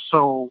Bowl.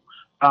 So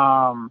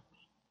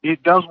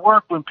it does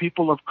work when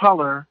people of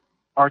color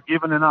are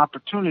given an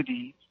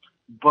opportunity,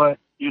 but,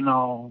 you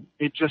know,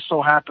 it just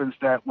so happens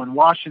that when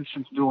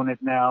Washington's doing it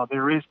now,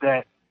 there is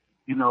that,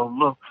 you know,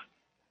 look,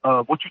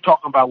 what you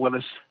talking about,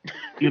 Willis?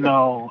 You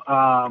know,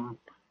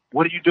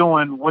 what are you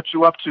doing? What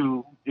you up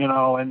to? You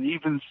know, and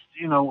even,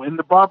 you know, in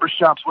the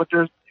barbershops, what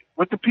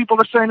the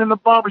people are saying in the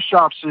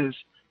barbershops is,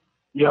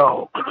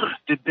 yo,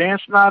 did Dan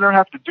Snyder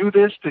have to do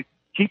this to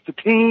keep the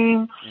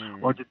team?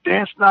 Or did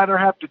Dan Snyder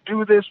have to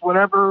do this?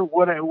 Whatever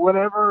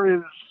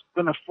is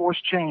going to force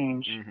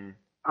change.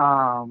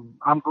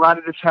 I'm glad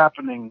that it's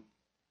happening,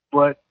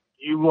 but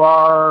you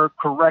are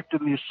correct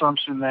in the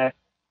assumption that,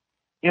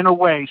 in a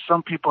way,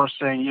 some people are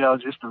saying,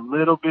 just a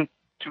little bit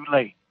too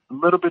late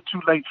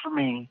for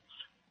me.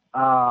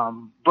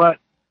 But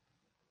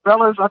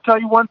fellas, I'll tell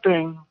you one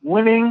thing,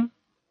 winning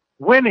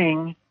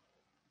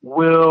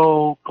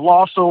will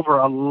gloss over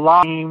a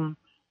lot of team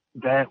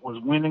that was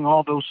winning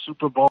all those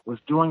Super Bowls, was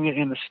doing it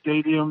in a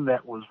stadium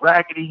that was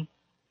raggedy.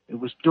 It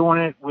was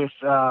doing it with,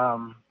 a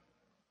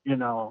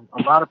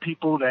lot of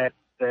people that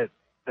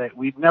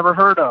we've never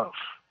heard of,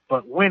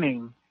 but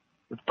winning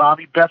with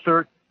Bobby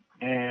Beathard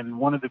and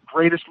one of the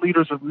greatest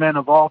leaders of men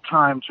of all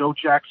time, Joe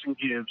Jackson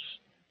Gibbs,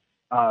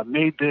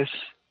 made this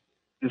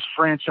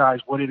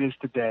franchise what it is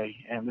today.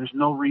 And there's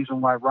no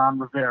reason why Ron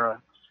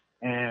Rivera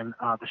and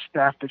the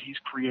staff that he's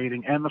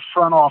creating and the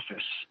front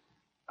office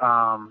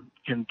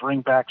can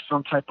bring back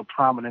some type of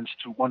prominence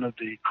to one of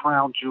the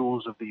crown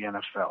jewels of the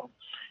NFL.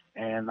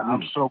 And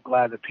I'm so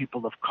glad that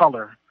people of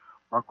color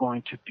are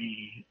going to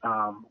be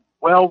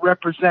well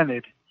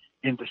represented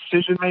in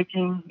decision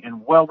making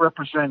and well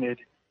represented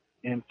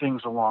in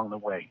things along the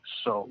way.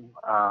 So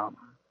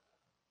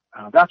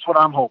that's what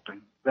I'm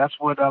hoping. That's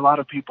what a lot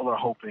of people are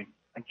hoping.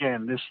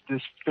 Again,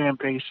 this fan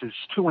base is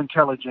too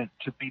intelligent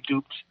to be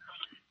duped,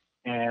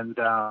 and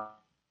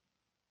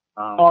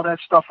all that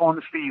stuff on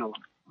the field.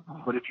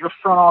 But if your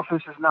front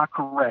office is not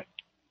correct,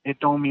 it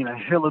don't mean a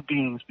hill of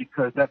beans,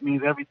 because that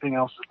means everything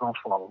else is going to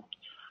follow.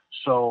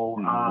 So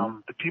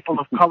the people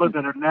of color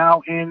that are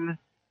now in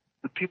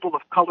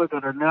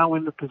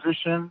the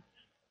position,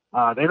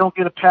 they don't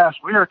get a pass.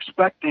 We're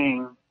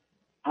expecting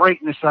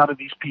greatness out of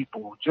these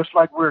people, just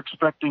like we're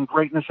expecting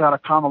greatness out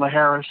of Kamala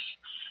Harris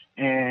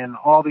and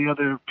all the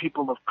other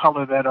people of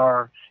color that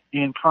are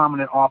in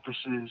prominent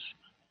offices.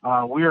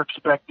 We're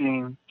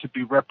expecting to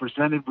be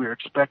represented. We're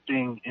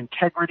expecting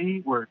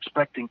integrity. We're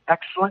expecting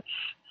excellence.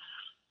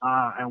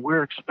 And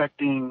we're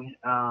expecting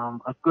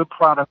a good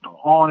product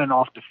on and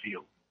off the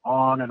field.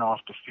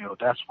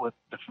 That's what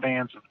the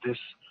fans of this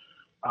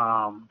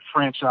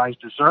franchise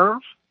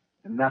deserve,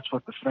 and that's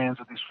what the fans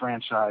of this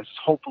franchise is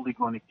hopefully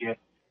going to get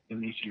in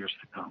these years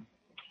to come.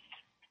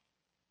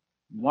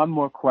 One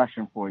more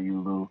question for you,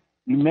 Lou.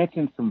 You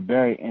mentioned some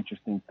very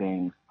interesting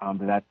things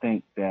that I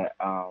think that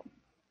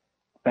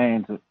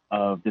fans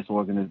of this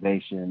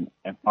organization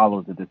and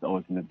followers of this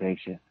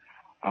organization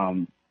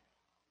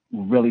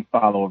really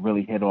follow or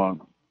really hit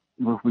on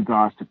with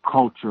regards to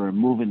culture and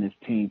moving this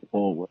team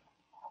forward.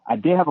 I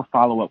did have a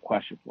follow-up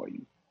question for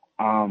you.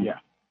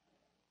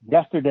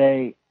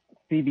 Yesterday,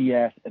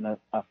 CBS and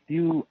a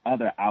few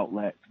other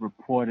outlets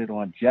reported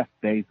on Jeff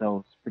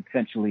Bezos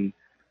potentially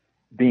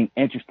being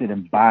interested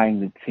in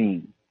buying the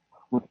team.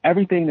 With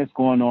everything that's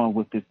going on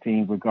with this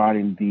team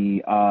regarding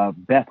the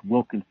Beth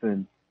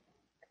Wilkinson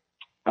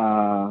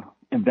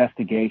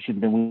investigation,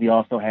 then we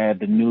also had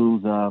the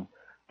news of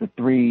the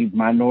 3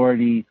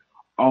 minority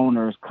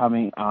owners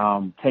coming,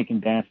 taking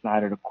Dan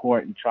Snyder to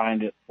court and trying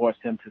to force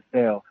him to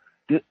sell.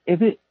 Is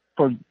it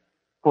for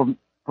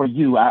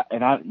you?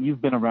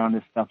 You've been around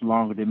this stuff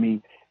longer than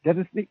me.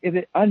 Is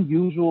it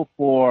unusual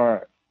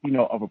for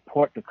a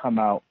report to come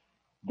out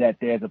that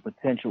there's a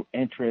potential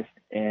interest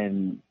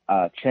in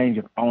change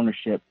of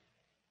ownership,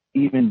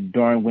 even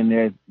during when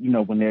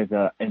there's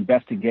a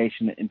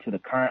investigation into the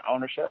current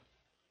ownership?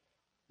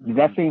 Does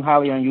that seem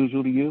highly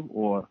unusual to you,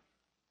 or?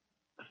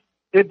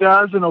 It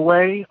does in a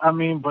way.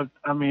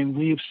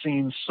 We've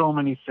seen so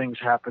many things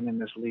happen in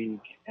this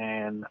league,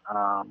 and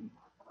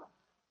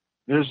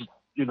there's,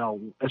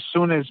 as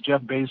soon as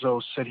Jeff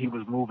Bezos said he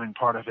was moving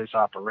part of his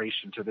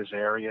operation to this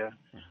area,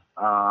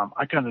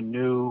 I kind of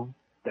knew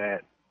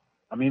that.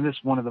 This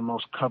is one of the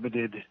most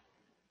coveted,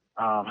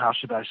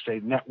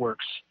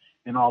 networks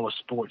in all of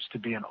sports, to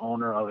be an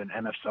owner of an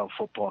NFL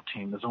football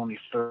team. There's only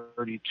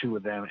 32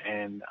 of them,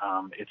 and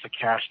it's a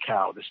cash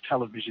cow. This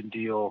television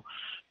deal,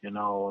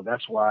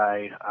 that's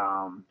why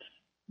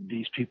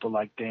these people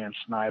like Dan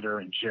Snyder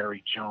and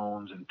Jerry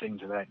Jones and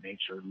things of that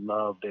nature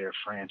love their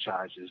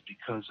franchises,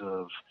 because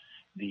of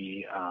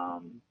the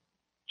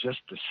just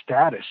the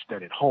status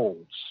that it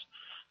holds.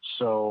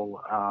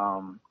 So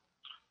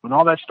when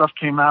all that stuff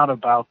came out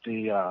about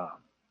the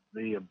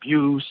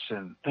abuse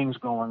and things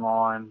going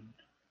on,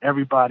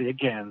 everybody,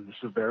 again, this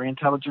is a very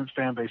intelligent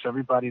fan base,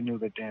 everybody knew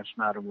that Dan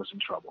Snyder was in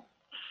trouble.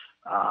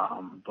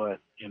 But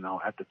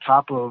at the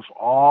top of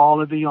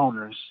all of the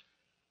owners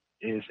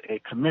is a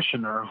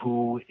commissioner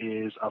who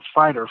is a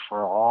fighter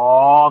for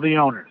all the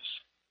owners.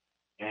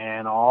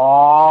 And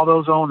all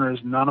those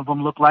owners, none of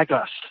them look like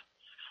us.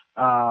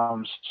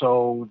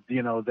 So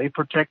they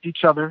protect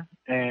each other.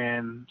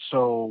 And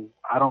so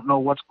I don't know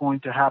what's going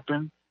to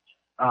happen.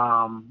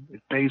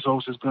 If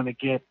Bezos is going to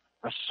get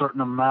a certain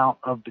amount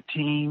of the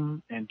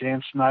team and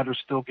Dan Snyder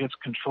still gets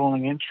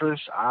controlling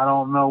interest, I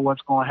don't know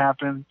what's going to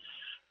happen.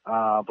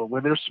 But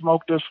where there's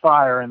smoke, there's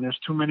fire, and there's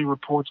too many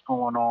reports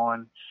going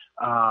on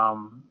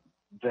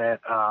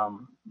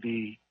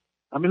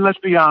let's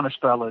be honest,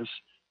 fellas.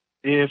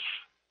 If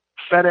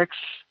FedEx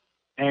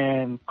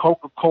and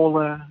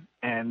Coca-Cola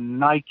and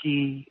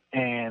Nike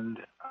and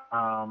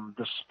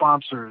the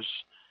sponsors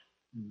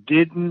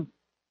didn't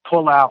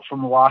pull out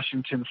from the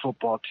Washington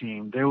football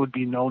team, there would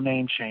be no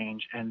name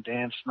change, and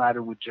Dan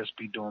Snyder would just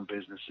be doing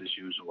business as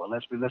usual.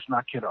 Let's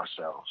not kid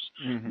ourselves.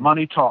 Mm-hmm.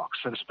 Money talks,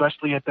 and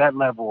especially at that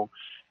level,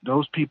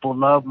 those people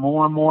love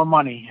more and more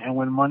money, and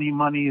when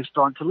money is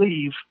starting to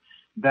leave,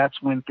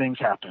 that's when things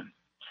happen.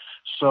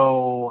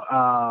 So,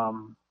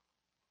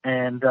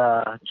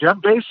 Jeff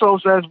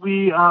Bezos, as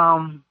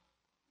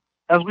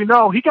we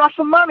know, he got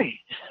some money.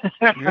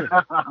 He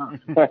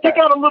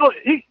got a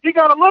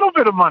little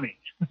bit of money.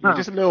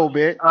 Just a little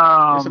bit.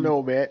 Just a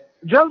little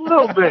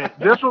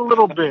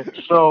bit.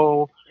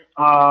 So,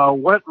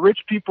 what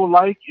rich people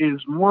like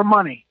is more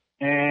money.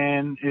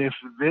 And if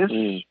this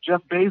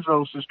Jeff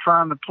Bezos is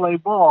trying to play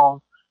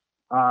ball,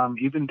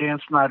 even Dan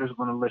Snyder's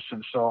going to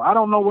listen. So I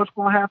don't know what's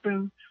going to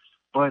happen,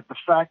 but the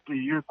fact that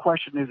your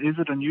question is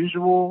it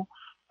unusual?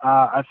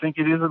 I think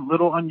it is a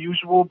little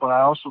unusual, but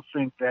I also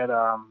think that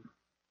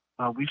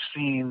we've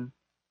seen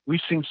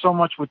so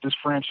much with this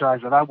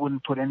franchise that I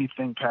wouldn't put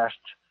anything past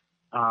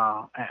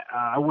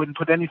I wouldn't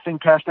put anything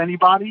past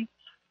anybody.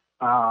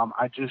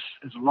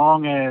 As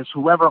long as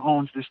whoever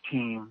owns this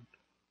team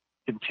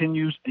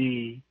continues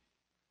the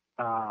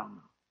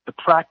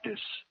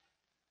practice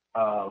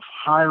of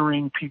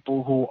hiring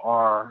people who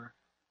are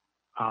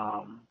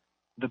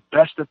the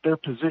best at their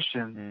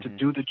position to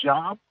do the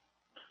job.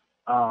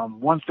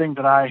 One thing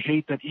that I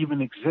hate that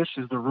even exists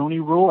is the Rooney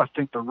Rule. I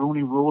think the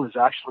Rooney Rule is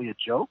actually a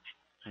joke.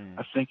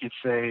 I think it's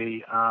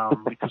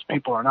because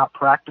people are not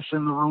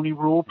practicing the Rooney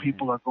Rule.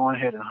 People are going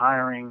ahead and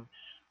hiring,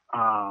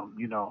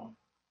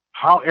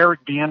 how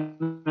Eric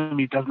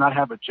Bieniemy does not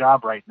have a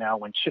job right now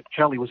when Chip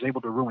Kelly was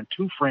able to ruin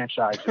 2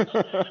 franchises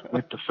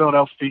with the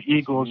Philadelphia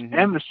Eagles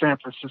and the San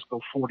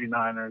Francisco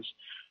 49ers.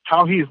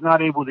 How he is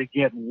not able to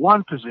get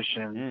one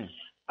position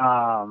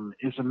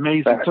is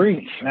amazing to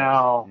me.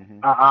 Now,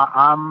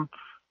 I'm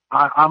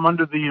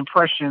under the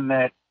impression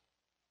that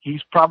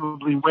he's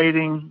probably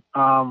waiting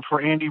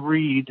for Andy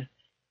Reid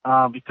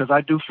because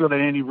I do feel that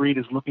Andy Reid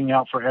is looking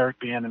out for Eric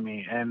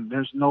Bieniemy, and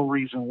there's no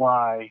reason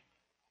why.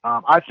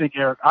 I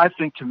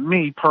think to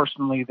me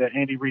personally that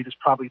Andy Reid is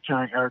probably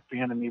telling Eric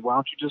Bieniemy, why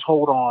don't you just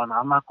hold on?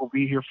 I'm not going to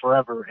be here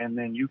forever, and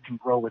then you can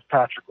grow with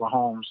Patrick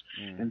Mahomes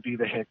and be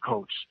the head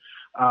coach.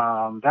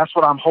 That's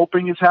what I'm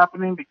hoping is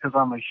happening because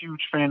I'm a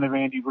huge fan of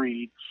Andy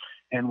Reid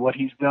and what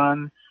he's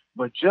done.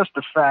 But just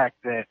the fact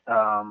that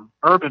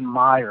Urban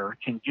Meyer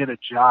can get a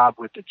job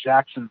with the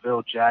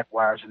Jacksonville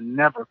Jaguars and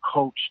never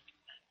coached,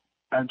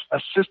 an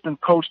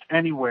assistant coached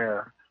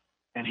anywhere,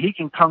 and he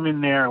can come in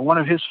there and one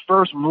of his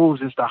first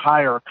moves is to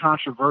hire a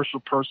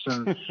controversial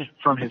person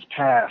from his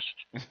past,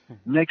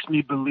 makes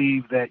me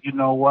believe that, you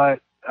know what,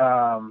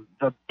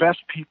 the best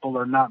people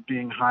are not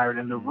being hired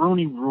and the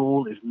Rooney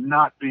Rule is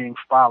not being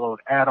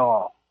followed at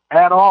all.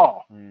 At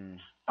all.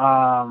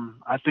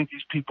 I think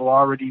these people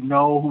already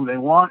know who they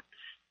want.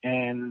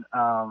 And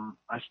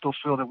I still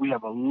feel that we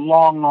have a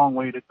long, long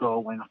way to go.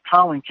 When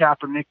Colin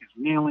Kaepernick is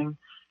kneeling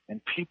and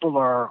people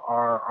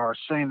are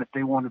saying that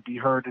they want to be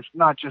heard, it's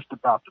not just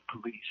about the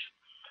police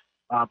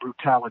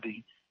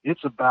brutality.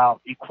 It's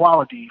about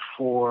equality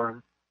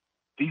for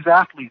these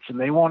athletes. And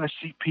they want to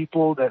see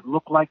people that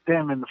look like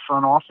them in the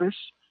front office.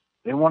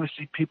 They want to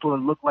see people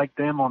that look like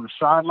them on the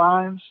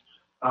sidelines.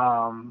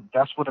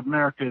 That's what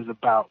America is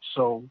about.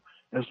 So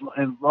as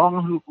long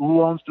as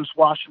who owns this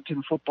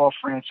Washington football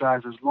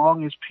franchise, as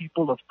long as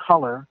people of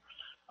color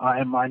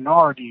and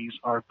minorities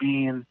are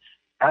being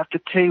at the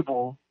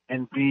table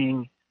and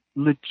being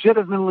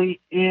legitimately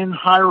in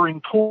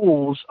hiring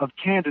pools of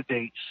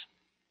candidates,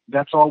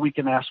 that's all we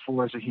can ask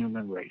for as a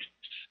human race.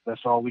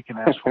 That's all we can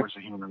ask for as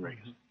a human race.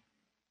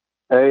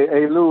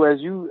 Hey, Lou, as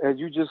you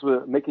just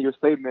were making your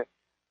statement,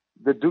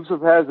 the Dukes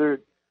of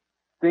Hazzard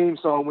theme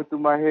song went through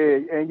my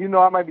head, and you know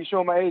I might be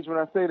showing my age when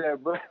I say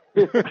that, but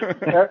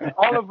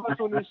all of us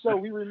on this show,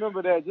 we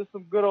remember that, just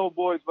some good old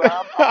boys. But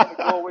I'm going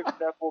to go away from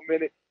that for a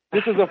minute.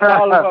 This is a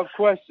follow-up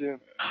question.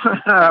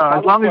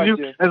 As long as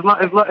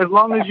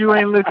you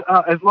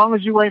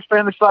ain't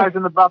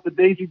fantasizing about the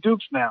Daisy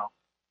Dukes now.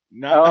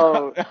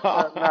 No,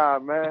 nah,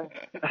 man.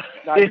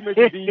 Nah, you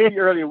mentioned DP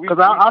earlier.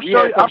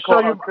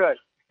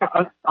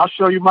 I'll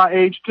show you my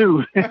age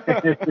too.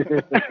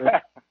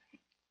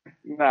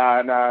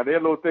 Nah, they're a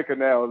little thicker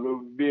now,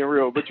 Lou, being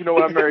real. But you know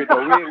what, I'm married though.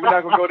 We're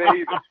not gonna go there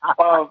either.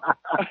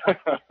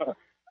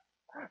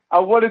 I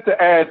wanted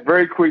to ask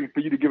very quick for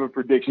you to give a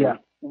prediction. Yeah.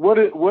 What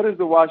is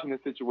the Washington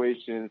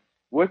situation?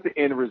 What's the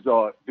end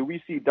result? Do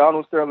we see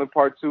Donald Sterling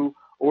Part 2,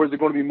 or is it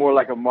going to be more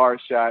like a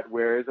Mars shot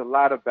where there's a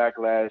lot of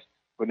backlash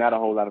but not a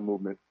whole lot of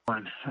movement?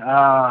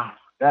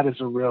 That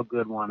is a real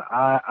good one.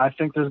 I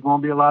think there's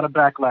going to be a lot of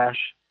backlash,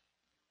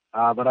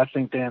 but I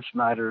think Dan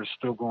Snyder is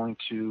still going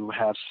to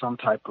have some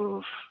type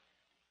of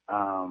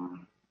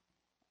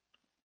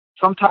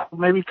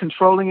maybe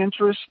controlling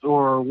interest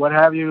or what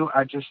have you.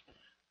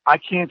 I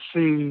can't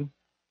see.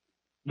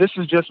 This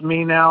is just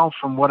me now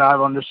from what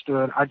I've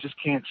understood. I just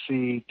can't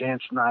see Dan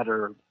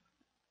Snyder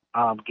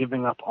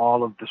giving up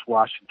all of this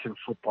Washington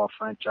football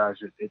franchise.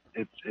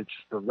 It's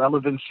the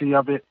relevancy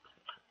of it.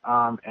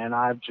 And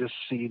I've just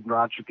seen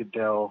Roger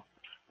Goodell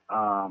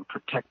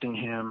protecting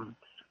him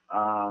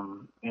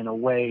in a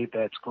way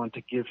that's going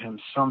to give him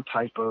some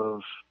type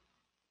of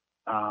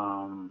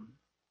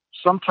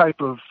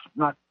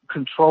not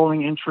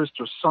controlling interest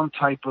or some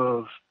type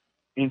of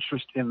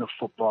interest in the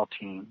football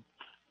team.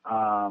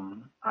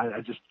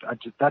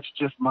 That's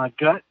just my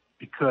gut,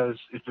 because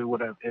if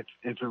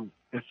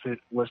it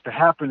was to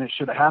happen, it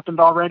should have happened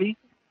already.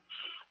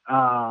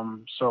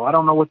 So I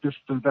don't know what this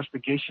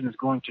investigation is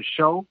going to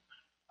show.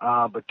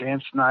 But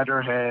Dan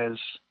Snyder has,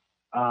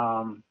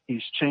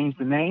 he's changed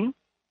the name.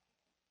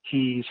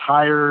 He's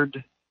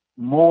hired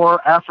more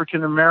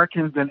African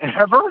Americans than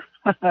ever.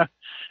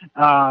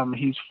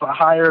 He's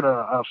hired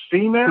a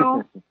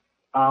female.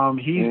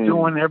 He's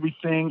doing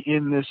everything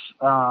in this,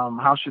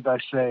 how should I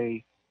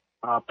say,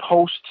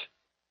 post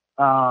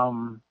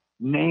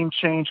name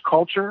change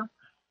culture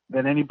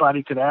that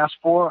anybody could ask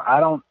for.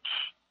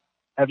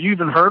 Have you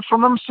even heard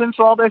from him since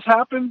all this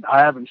happened? I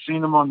haven't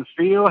seen him on the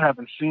field,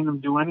 haven't seen him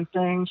do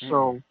anything.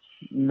 So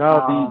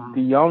no,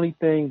 the only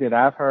thing that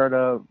I've heard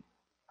of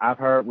I've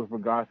heard with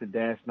regards to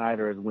Dan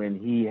Snyder is when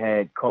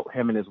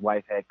him and his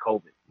wife had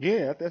COVID.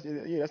 Yeah, that's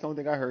the only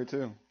thing I heard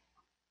too.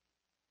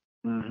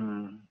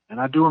 And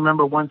I do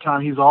remember one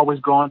time he's always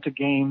gone to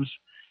games,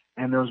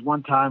 and there was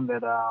one time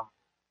that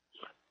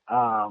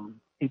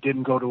he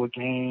didn't go to a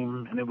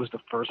game, and it was the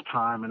first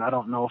time, and I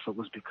don't know if it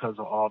was because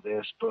of all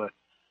this, but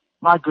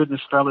my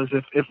goodness, fellas,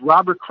 if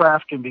Robert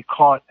Kraft can be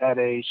caught at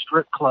a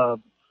strip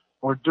club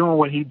or doing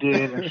what he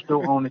did and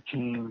still own a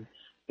team,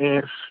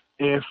 if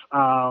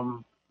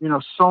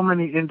so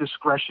many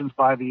indiscretions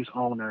by these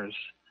owners,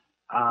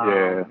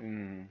 I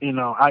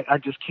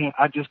just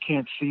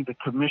can't see the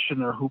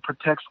commissioner who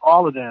protects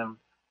all of them.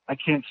 I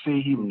can't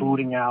see him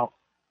booting out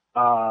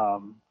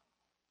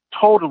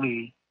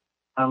totally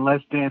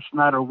unless Dan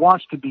Snyder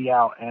wants to be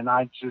out, and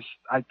I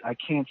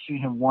can't see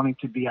him wanting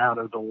to be out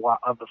of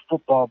the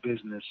football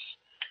business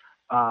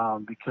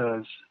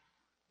because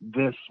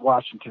this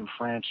Washington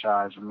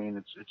franchise, I mean,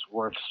 it's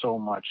worth so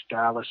much.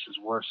 Dallas is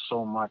worth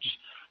so much.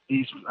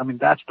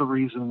 That's the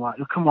reason why.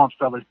 Come on,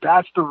 fellas,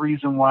 that's the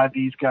reason why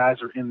these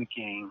guys are in the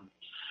game.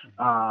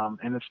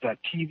 And it's that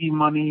TV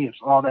money. It's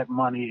all that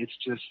money. It's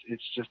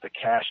just a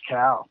cash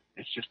cow.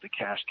 It's just a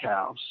cash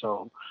cow.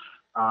 So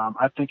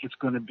I think it's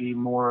going to be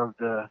more of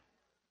the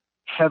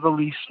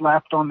heavily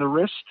slapped on the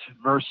wrist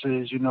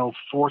versus,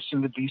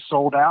 forcing to be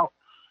sold out.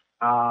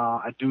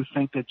 I do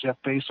think that Jeff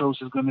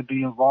Bezos is going to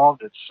be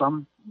involved in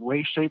some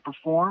way, shape, or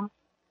form. I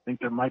think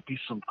there might be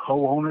some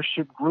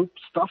co-ownership group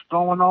stuff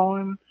going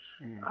on.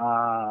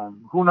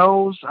 Who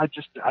knows? I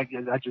just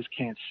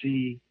can't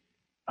see.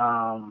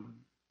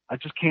 I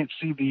just can't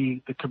see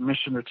the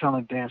commissioner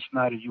telling Dan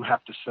Snyder you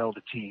have to sell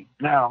the team.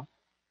 Now,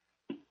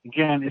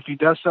 again, if he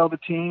does sell the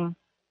team,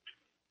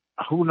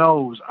 who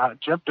knows?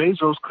 Jeff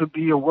Bezos could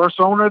be a worse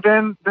owner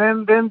than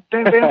Dan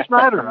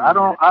Snyder.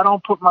 I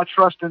don't put my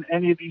trust in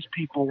any of these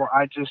people.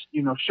 I just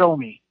show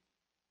me,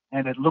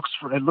 and it looks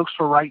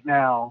for right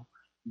now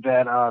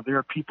that there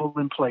are people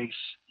in place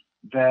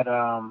that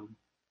are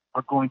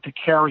going to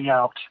carry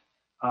out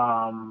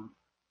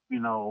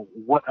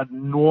what a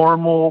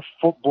normal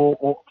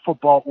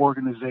football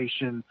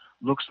organization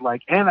looks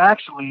like, and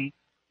actually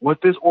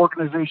what this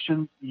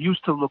organization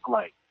used to look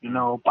like.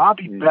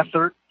 Bobby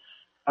Beathard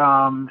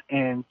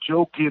and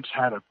Joe Gibbs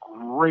had a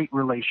great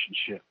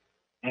relationship,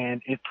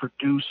 and it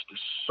produced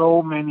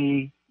so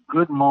many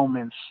good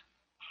moments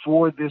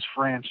for this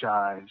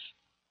franchise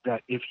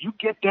that if you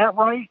get that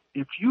right,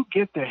 if you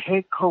get the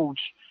head coach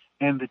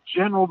and the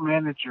general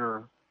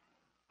manager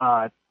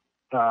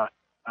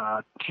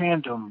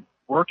tandem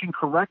working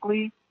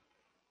correctly,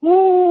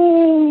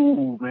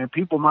 man,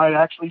 people might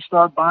actually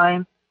start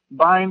buying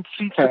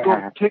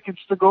tickets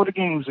to go to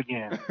games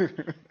again.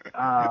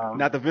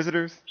 Not the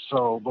visitors.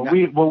 So, but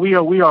we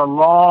are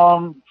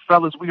long,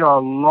 fellas. We are a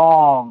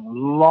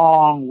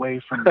long way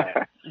from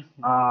that.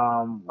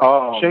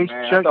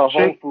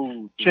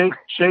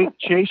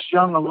 Chase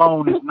Young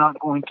alone is not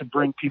going to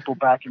bring people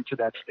back into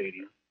that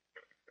stadium.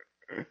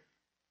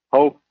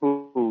 Whole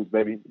Foods,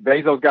 baby.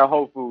 Bezos got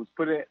Whole Foods.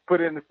 Put it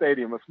in the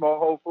stadium. A small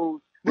Whole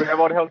Foods. We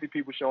have all the healthy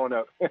people showing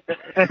up.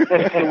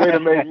 It's a way to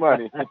make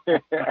money.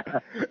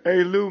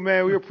 Hey, Lou,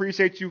 man, we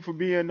appreciate you for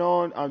being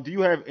on. Do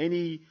you have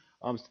any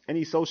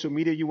social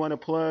media you want to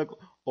plug,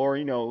 or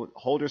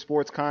Holder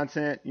Sports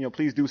content?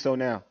 Please do so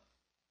now.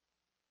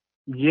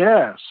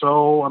 Yeah.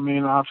 So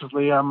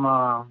obviously, I'm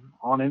on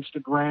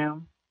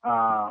Instagram,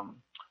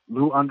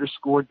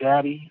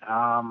 Lou_Daddy.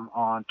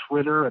 On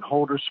Twitter at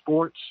Holder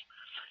Sports.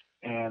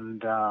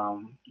 And,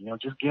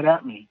 just get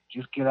at me.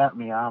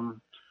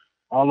 I'm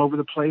all over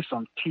the place.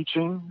 I'm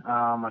teaching.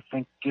 I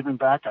think giving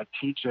back. I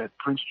teach at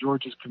Prince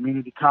George's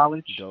Community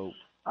College. Dope.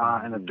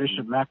 And at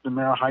Bishop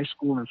McNamara High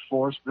School in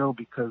Forestville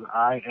because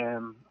I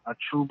am a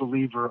true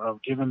believer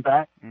of giving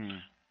back.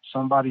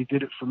 Somebody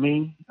did it for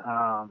me.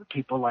 The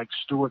people like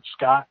Stuart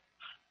Scott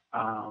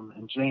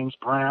and James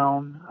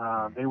Brown,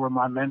 they were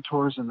my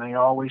mentors, and they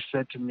always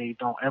said to me,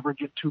 don't ever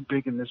get too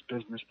big in this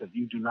business that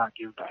you do not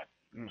give back.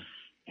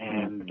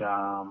 And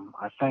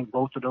I thank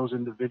both of those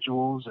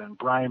individuals, and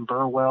Brian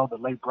Burwell, the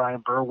late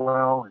Brian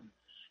Burwell, and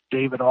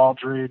David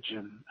Aldridge,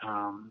 and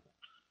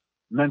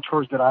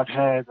mentors that I've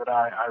had that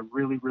I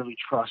really, really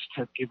trust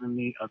have given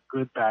me a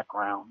good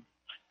background.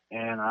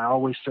 And I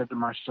always said to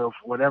myself,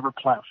 whatever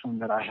platform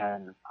that I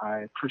have, I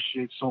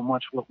appreciate so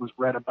much what was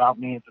read about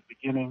me at the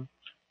beginning.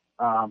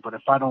 But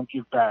if I don't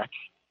give back,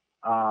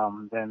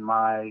 then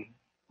my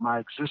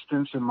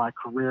existence and my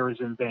career is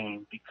in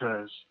vain,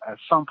 because at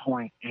some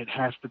point it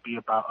has to be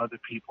about other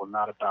people,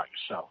 not about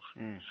yourself.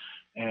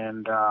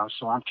 And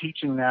so I'm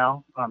teaching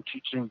now. I'm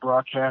teaching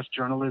broadcast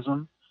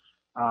journalism,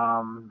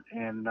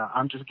 and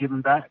I'm just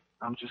giving back.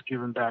 I'm just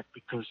giving back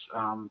because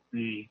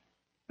the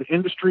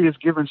industry has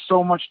given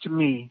so much to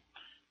me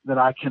that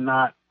I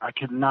cannot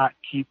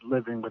keep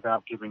living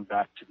without giving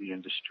back to the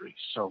industry.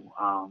 So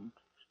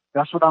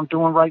that's what I'm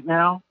doing right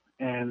now,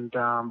 and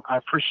I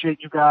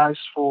appreciate you guys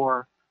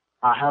for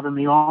having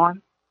me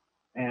on,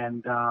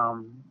 and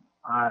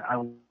I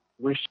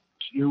wish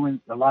you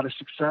a lot of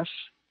success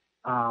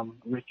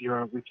with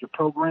your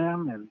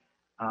program, and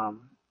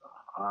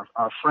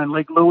our friend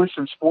Lake Lewis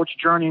and Sports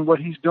Journey and what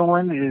he's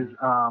doing is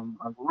a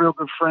real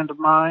good friend of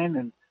mine,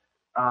 and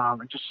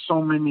just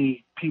so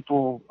many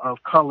people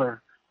of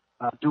color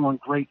doing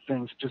great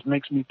things. It just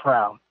makes me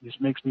proud.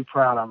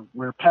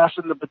 We're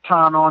passing the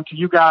baton on to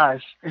you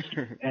guys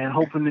and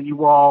hoping that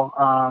you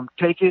all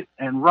take it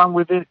and run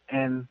with it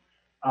and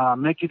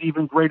make it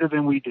even greater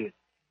than we did.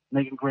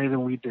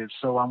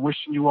 So I'm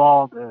wishing you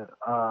all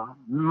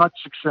much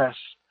success.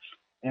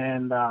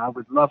 And I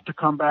would love to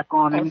come back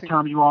on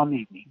anytime you all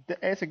need me.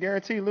 It's a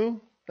guarantee,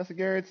 Lou. That's a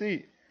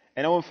guarantee.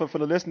 And for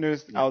the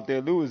listeners out there,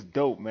 Lou is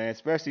dope, man.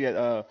 Especially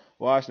at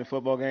Washington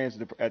football games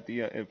at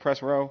the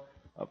press row,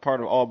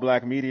 part of All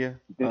Black Media.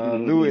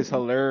 Lou is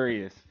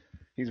hilarious.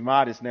 He's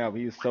modest now,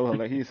 but he's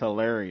he's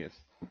hilarious.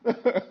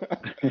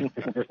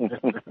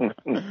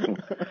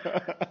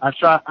 I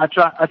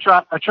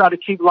try to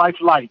keep life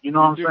light. You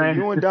know what I'm saying?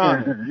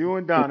 You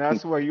and Don. I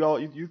swear,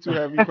 you two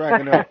have me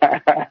cracking up.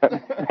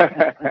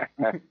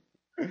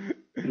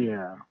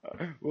 Yeah.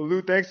 Well,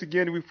 Lou, thanks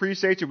again. We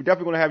appreciate you. We're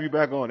definitely going to have you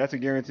back on. That's a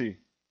guarantee.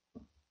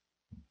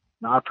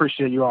 No, I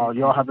appreciate you all.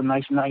 You all have a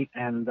nice night.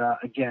 And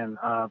again,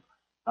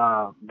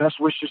 best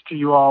wishes to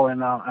you all.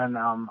 And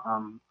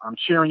I'm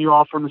cheering you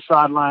all from the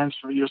sidelines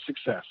for your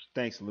success.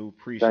 Thanks, Lou.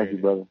 Appreciate it. Thank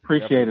you, brother.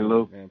 Appreciate it,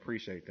 Lou. Man,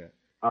 appreciate that.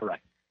 All right.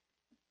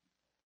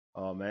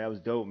 Oh man, that was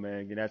dope, man.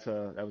 Again, that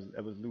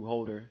was Lou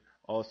Holder.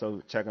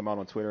 Also, check him out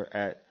on Twitter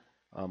at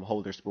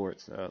Holder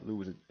Sports. Lou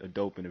was a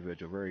dope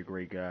individual, very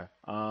great guy.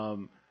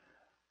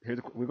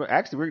 We're going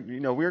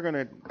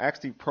to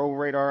actually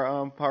prorate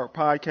our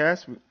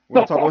podcast.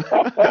 We're gonna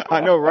talk about,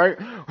 I know, right?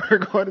 We're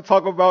going to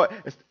talk about,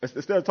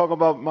 instead of talking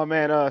about my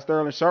man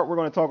Sterling Sharp, we're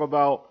going to talk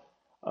about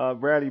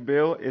Bradley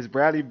Beal. Is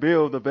Bradley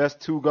Beal the best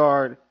two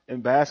guard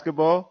in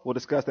basketball? We'll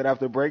discuss that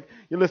after the break.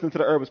 You're listening to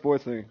the Urban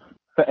Sports Scene.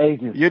 For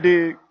ages. You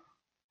dig?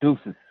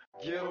 Deuces.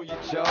 Get on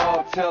your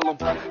job, tell them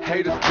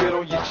haters get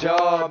on your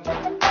job.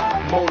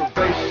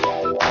 Motivation.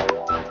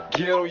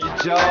 Get on your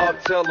job,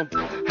 tell them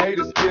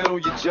haters get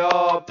on your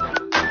job.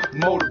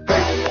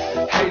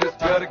 Motivation. Haters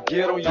better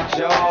get on your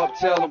job,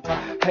 tell them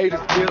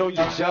haters get on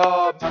your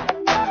job.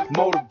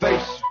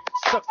 Motivation.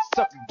 Suck,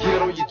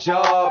 get on your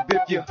job.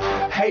 If you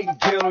hating,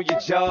 get on your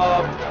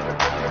job.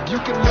 You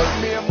can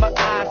look me in my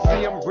eyes,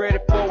 see I'm ready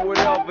for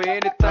whatever.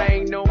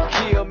 Anything don't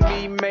kill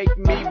me, make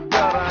me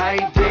better. I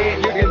ain't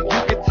dead. You can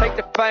take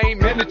the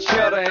fame and the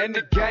cheddar and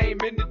the game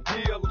and the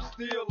deal. I'm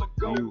still a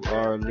go. You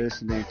are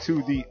listening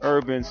to the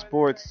Urban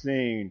Sports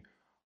Scene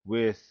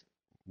with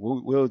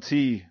Will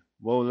T,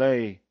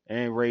 Wole,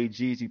 and Ray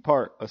Jeezy,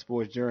 part of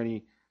Sports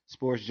Journey,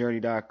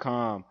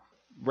 sportsjourney.com.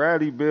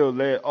 Bradley Beal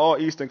led all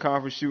Eastern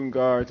Conference shooting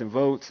guards in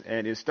votes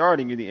and is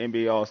starting in the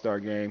NBA All-Star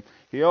game.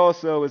 He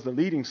also is the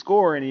leading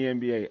scorer in the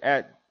NBA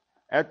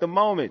at the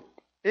moment.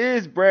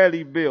 Is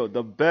Bradley Beal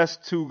the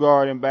best two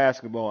guard in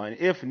basketball? And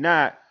if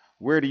not,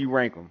 where do you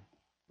rank him?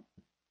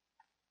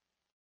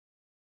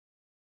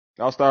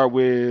 I'll start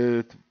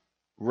with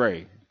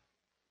Ray.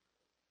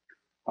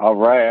 All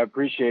right, I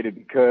appreciate it,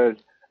 because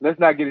let's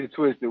not get it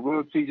twisted.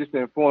 Will T, just to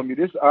inform you,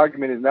 this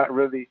argument is not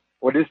really,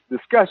 or this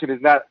discussion is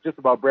not just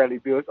about Bradley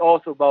Beal. It's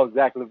also about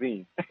Zach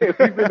LaVine. We've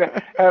been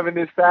having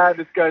this side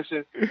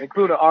discussion,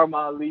 including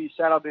Armand Lee.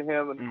 Shout out to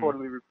him on the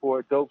Quarterly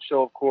Report. Dope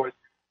show, of course.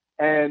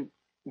 And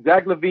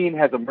Zach LaVine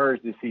has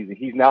emerged this season.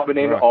 He's now been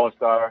named an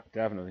All-Star.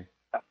 Definitely.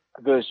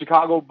 The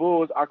Chicago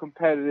Bulls are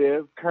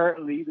competitive.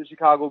 Currently, the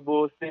Chicago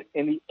Bulls sit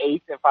in the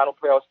 8th and final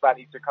playoff spot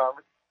in Eastern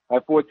Conference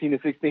at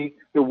 14-16.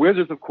 The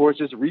Wizards, of course,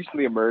 just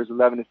recently emerged,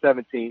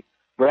 11-17.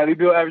 Bradley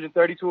Beal averaging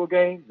 32 a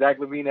game. Zach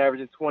LaVine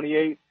averaging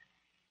 28.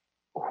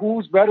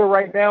 Who's better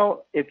right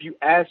now? If you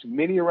ask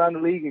many around the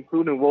league,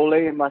 including Wole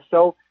and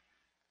myself,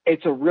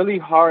 it's a really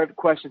hard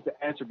question to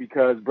answer,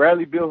 because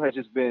Bradley Beal has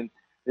just been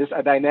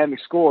a dynamic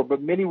scorer,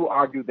 but many will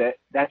argue that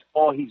that's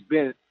all he's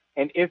been.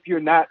 And if you're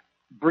not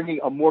bringing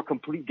a more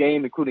complete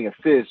game, including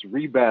assists,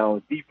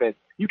 rebounds, defense,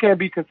 you can't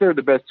be considered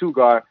the best two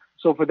guard.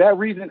 So for that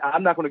reason,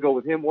 I'm not going to go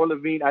with him or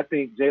LaVine. I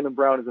think Jaylen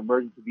Brown is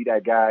emerging to be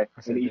that guy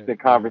in the Eastern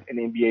Conference and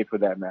the NBA for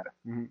that matter.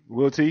 Mm-hmm.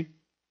 Will T?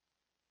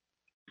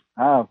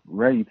 Oh,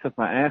 Ray, you took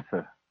my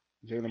answer.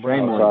 Jaylen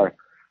Brown. Sorry.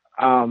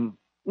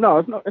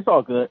 No, it's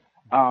all good.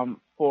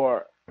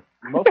 For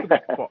most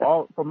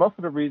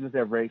of the reasons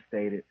that Ray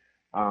stated,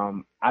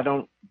 I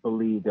don't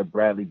believe that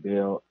Bradley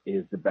Beal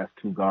is the best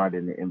two guard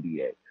in the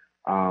NBA.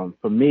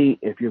 For me,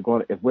 if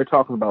we're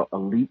talking about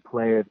elite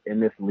players in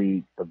this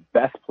league, the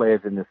best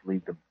players in this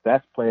league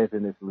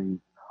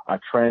are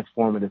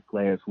transformative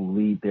players who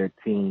lead their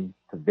team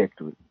to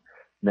victory.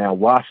 Now,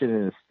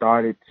 Washington has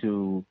started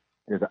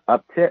there's an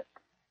uptick.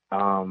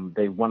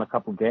 They won a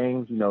couple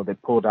games. They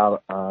pulled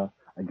out a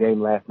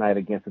game last night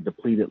against a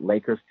depleted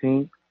Lakers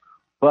team.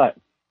 But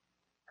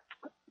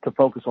to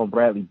focus on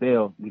Bradley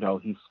Beal,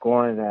 he's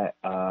scoring at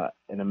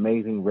an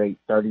amazing rate,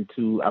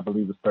 32, I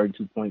believe it's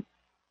 32 points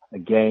a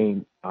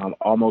game,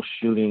 almost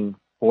shooting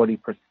 40%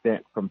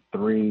 from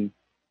three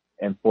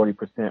and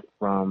 40%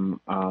 from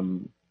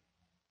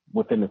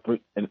within the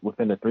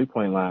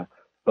 3-point line.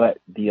 But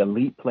the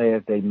elite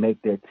players, they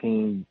make their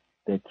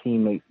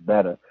teammates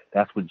better.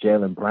 That's what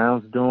Jaylen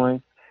Brown's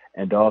doing.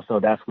 And also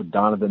that's what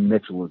Donovan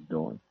Mitchell was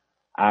doing.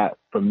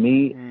 For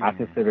me, I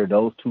consider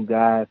those two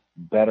guys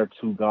better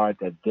two guards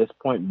at this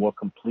point, more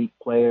complete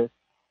players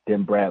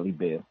than Bradley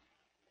Beal.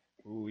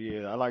 Ooh,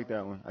 yeah, I like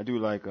that one. I do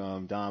like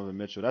Donovan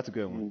Mitchell. That's a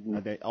good one.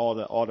 I think all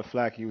the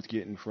flack he was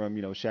getting from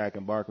Shaq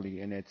and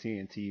Barkley in that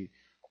TNT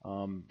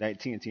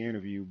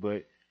interview,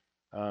 but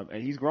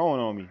and he's growing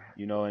on me. At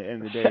the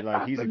end of the day,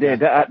 like he's a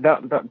guy.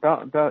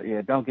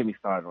 Don't get me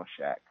started on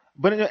Shaq.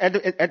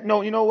 But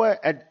no, you know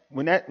what?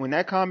 When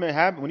that comment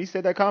happened, when he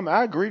said that comment,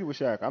 I agreed with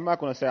Shaq. I'm not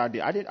going to say I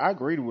did. I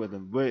agreed with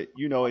him, but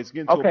it's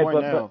getting to a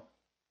point now.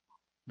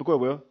 But go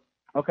ahead, Will.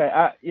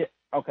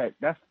 Okay,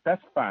 that's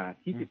fine.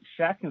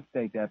 Shaq can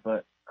state that,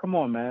 but come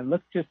on, man,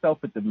 look at yourself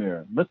at the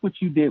mirror. Look what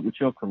you did with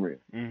your career,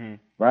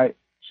 right?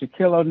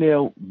 Shaquille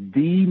O'Neal,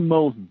 the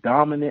most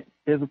dominant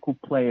physical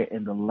player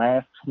in the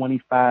last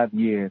 25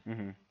 years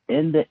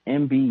in the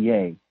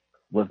NBA,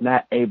 was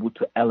not able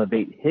to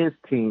elevate his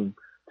team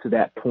to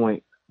that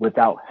point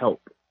without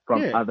help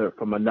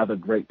from another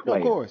great player.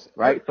 Of course.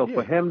 Right? So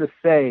for him to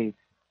say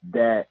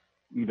that,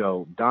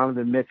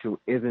 Donovan Mitchell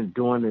isn't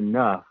doing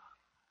enough,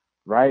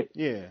 right?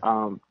 Yeah.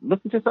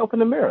 Look at yourself in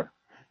the mirror.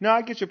 No,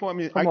 I get your point. I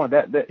mean, Come on,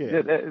 that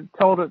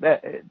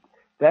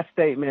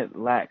statement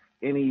lacks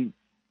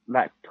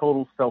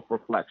total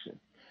self-reflection.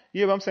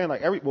 Yeah, but I'm saying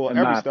like every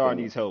star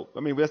needs help.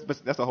 I mean,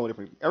 that's a whole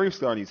different. Every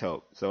star needs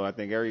help. So I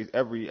think every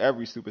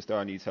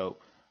superstar needs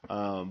help.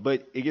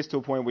 But it gets to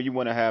a point where you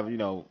want to have,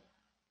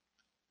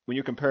 when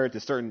you compare it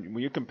to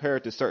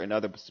certain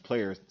other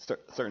players,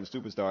 certain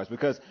superstars,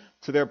 because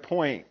to the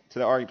point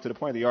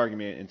of the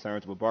argument in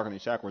terms of what Barkley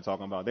and Shaq were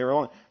talking about, they're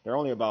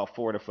only about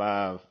 4 to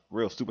 5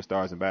 real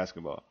superstars in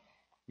basketball.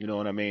 You know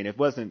what I mean?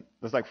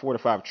 There's like 4 to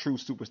 5 true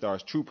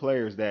superstars, true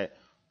players that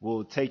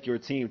will take your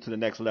team to the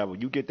next level.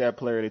 You get that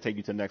player, they take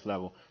you to the next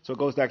level. So it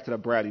goes back to the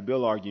Bradley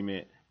Beal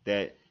argument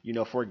that,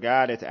 for a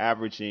guy that's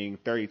averaging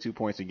 32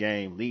 points a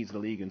game, leads the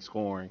league in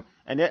scoring.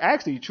 And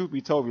actually, truth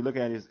be told, we're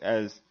looking at it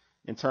as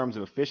in terms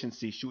of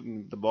efficiency,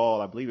 shooting the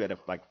ball, I believe at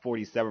like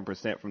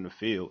 47% from the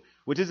field,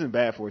 which isn't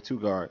bad for a two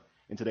guard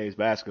in today's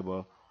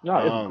basketball. No,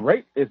 it's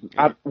great.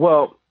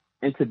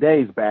 In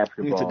today's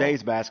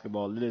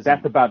basketball,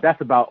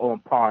 that's about on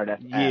par.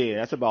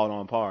 That's about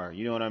on par.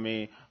 You know what I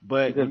mean?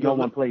 But because no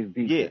one plays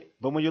defense. Yeah,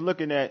 but when you're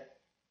looking at,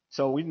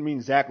 so we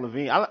mean Zach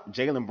LaVine.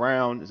 Jaylen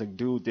Brown is a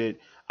dude that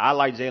I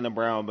like. Jaylen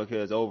Brown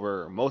because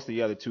over most of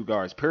the other two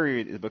guards,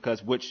 period, is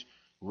because which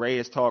Ray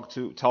has talked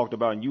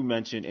about and you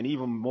mentioned, and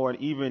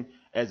even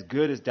as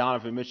good as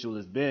Donovan Mitchell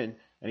has been,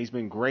 and he's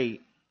been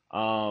great,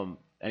 and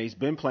he's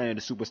been playing at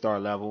the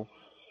superstar level.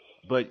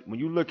 But when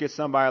you look at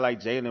somebody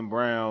like Jaylen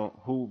Brown,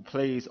 who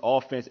plays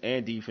offense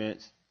and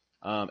defense,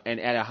 and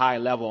at a high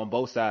level on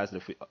both sides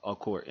of the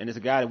court, and it's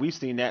a guy that we've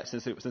seen that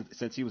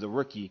since he was a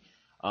rookie,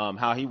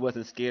 how he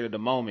wasn't scared of the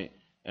moment,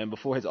 and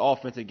before his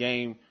offensive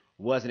game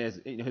wasn't as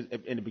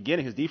in the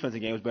beginning, his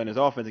defensive game was better than his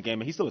offensive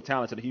game, and he still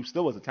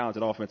was a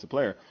talented offensive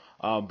player.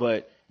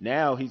 But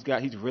now he's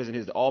risen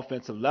his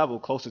offensive level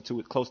close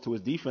to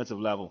his defensive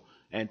level,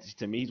 and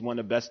to me, he's one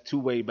of the best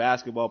two-way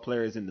basketball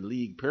players in the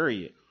league.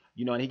 Period.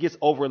 And he gets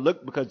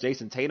overlooked because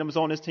Jason Tatum's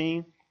on his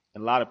team,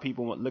 and a lot of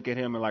people look at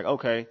him and like,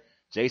 okay,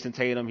 Jason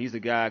Tatum, he's the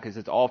guy because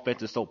his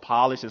offense is so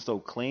polished and so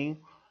clean.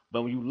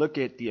 But when you look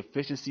at the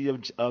efficiency of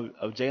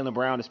Jaylen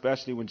Brown,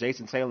 especially when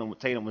Jason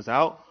Tatum was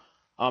out,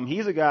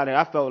 he's a guy that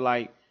I felt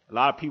like a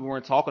lot of people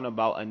weren't talking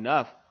about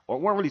enough, or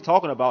weren't really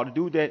talking about. A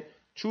dude that,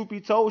 truth be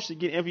told, should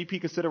get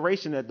MVP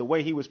consideration at the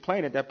way he was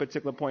playing at that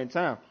particular point in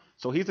time.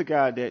 So he's a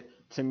guy that,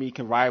 to me,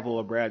 can rival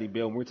a Bradley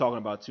Beal when we're talking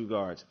about two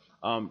guards.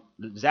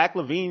 Zach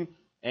LaVine,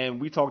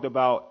 and we talked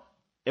about,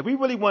 if we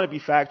really want to be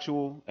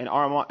factual, and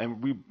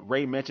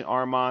Ray mentioned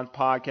Armand's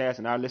podcast,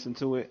 and I listened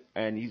to it,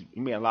 and he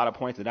made a lot of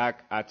points that I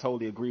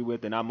totally agree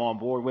with and I'm on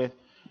board with,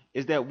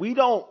 is that we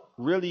don't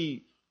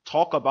really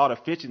talk about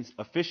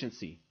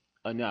efficiency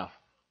enough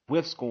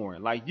with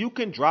scoring. Like, you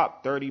can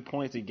drop 30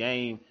 points a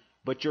game,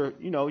 but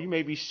you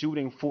may be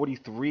shooting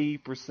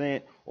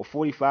 43% or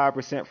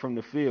 45% from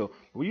the field.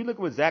 When you look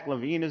at what Zach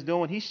LaVine is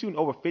doing, he's shooting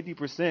over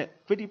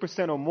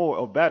 50% or more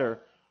or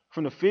better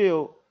from the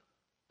field,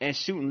 and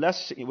shooting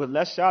with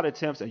less shot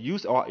attempts and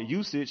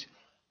usage,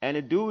 and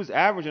the dude is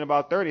averaging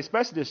about 30,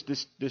 especially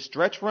this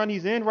stretch run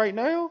he's in right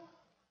now.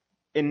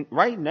 And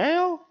right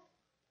now,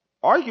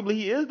 arguably,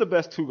 he is the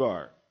best two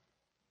guard.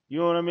 You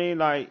know what I mean?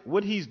 Like,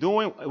 what he's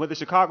doing with the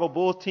Chicago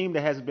Bulls team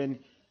that has been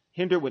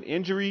hindered with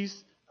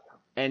injuries,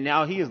 and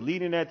now he is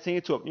leading that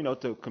team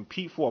to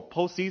compete for a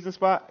postseason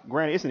spot.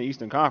 Granted, it's in the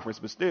Eastern Conference,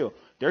 but still,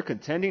 they're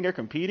contending, they're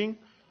competing.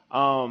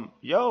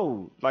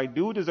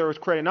 Dude deserves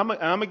credit. And I'm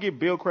gonna give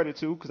Bill credit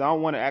too, because I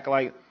don't want to act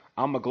like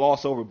I'm gonna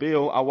gloss over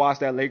Bill. I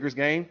watched that Lakers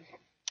game,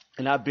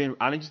 and I didn't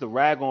just to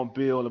rag on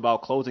Bill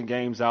about closing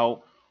games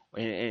out,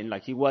 and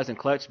like he wasn't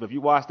clutch. But if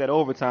you watch that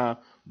overtime,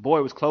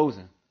 boy was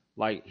closing.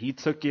 Like, he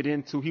went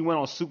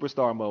on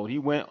superstar mode. He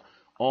went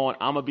on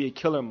I'm gonna be a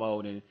killer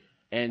mode,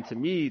 and to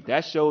me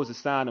that shows a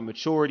sign of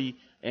maturity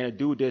and a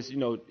dude that's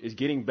is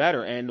getting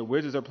better. And the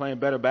Wizards are playing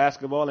better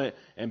basketball,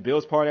 and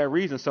Bill's part of that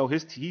reason. So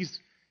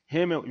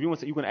him, and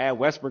you can add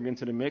Westbrook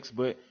into the mix,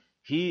 but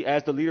he,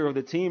 as the leader of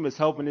the team, is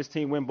helping this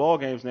team win ball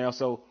games now.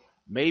 So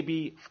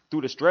maybe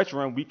through the stretch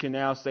run, we can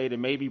now say that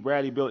maybe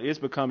Bradley Beal is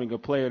becoming a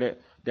player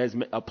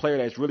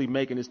that's really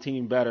making his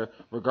team better,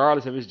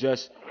 regardless if it's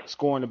just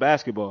scoring the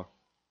basketball.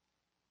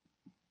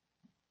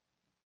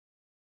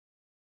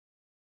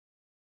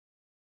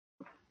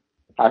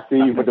 I see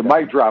you with the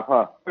mic drop,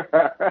 huh?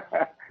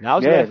 Now,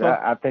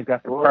 I think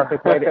that's the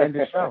perfect way to end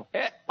the show.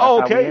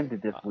 Oh, okay. How we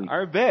ended this week.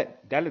 I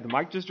bet. The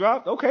mic just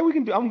dropped? Okay, we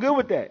can do. I'm good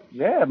with that.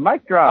 Yeah,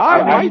 mic drop.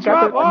 All right, mic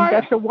drop. All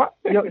right.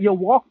 You got your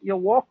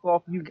walk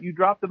off. You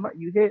dropped the mic.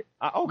 You hit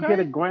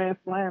a grand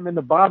slam in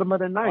the bottom of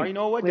the night. Oh, you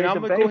know what? Then I'm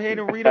going to go ahead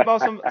and read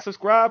about some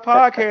subscribe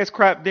podcast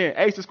crap then.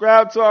 Hey,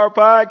 subscribe to our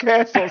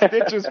podcast on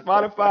Stitcher,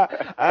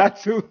 Spotify,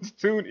 iTunes,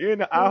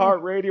 TuneIn,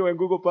 iHeartRadio, and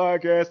Google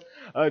Podcasts.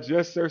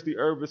 Just search the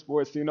Urban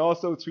Sports Scene.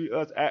 Also, tweet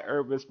us at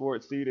Urban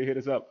Sports Scene to hit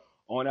us up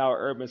on our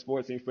Urban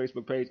Sports Scene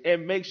Facebook page.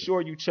 And make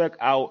sure you check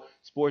out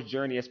Sports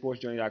Journey at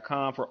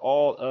sportsjourney.com for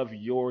all of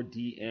your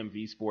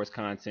DMV sports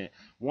content.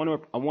 I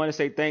want to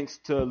say thanks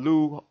to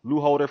Lou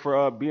Holder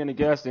for being a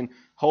guest and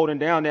holding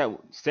down that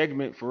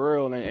segment for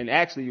real. And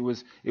actually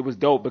it was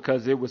dope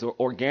because it was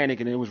organic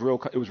and it was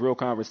real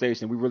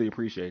conversation. We really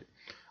appreciate it.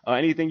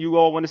 Anything you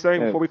all want to say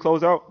before we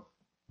close out?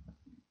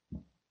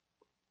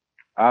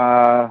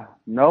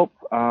 Nope.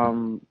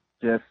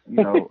 Just,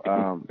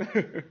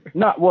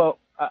 not well.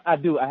 I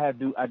do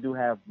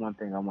have one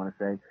thing I want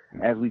to say.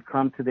 As we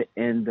come to the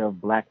end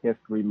of Black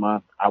History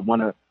Month, I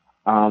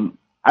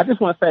just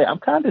want to say I'm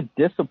kind of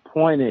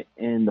disappointed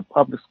in the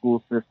public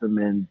school system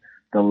and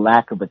the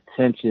lack of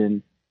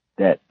attention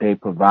that they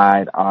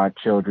provide our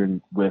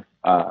children with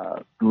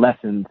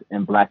lessons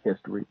in Black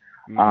history.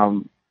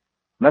 Mm-hmm.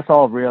 Let's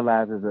all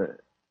realize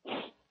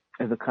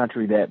as a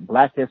country that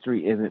Black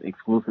history isn't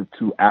exclusive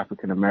to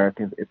African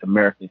Americans; it's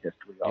American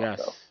history also.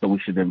 Yes. So we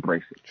should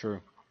embrace it.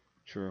 True.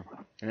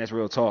 And that's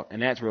real talk.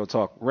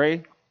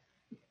 Ray?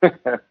 I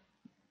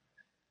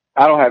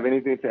don't have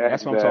anything to add.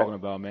 That's what I'm talking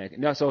about,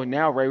 man. So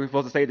now, Ray, we're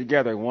supposed to say it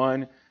together.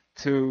 1,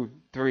 2,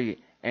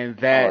 3. And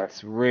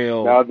that's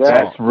real talk.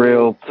 That's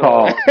real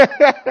talk.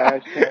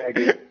 Hashtag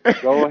it.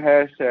 Go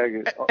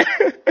hashtag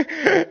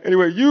it.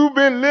 Anyway, you've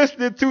been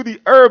listening to the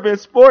Urban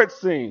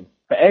Sports Scene.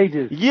 For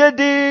ages. You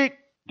dig?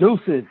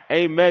 Deuces.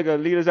 Hey, Mega,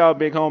 lead us out,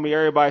 big homie.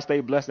 Everybody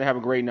stay blessed and have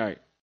a great night.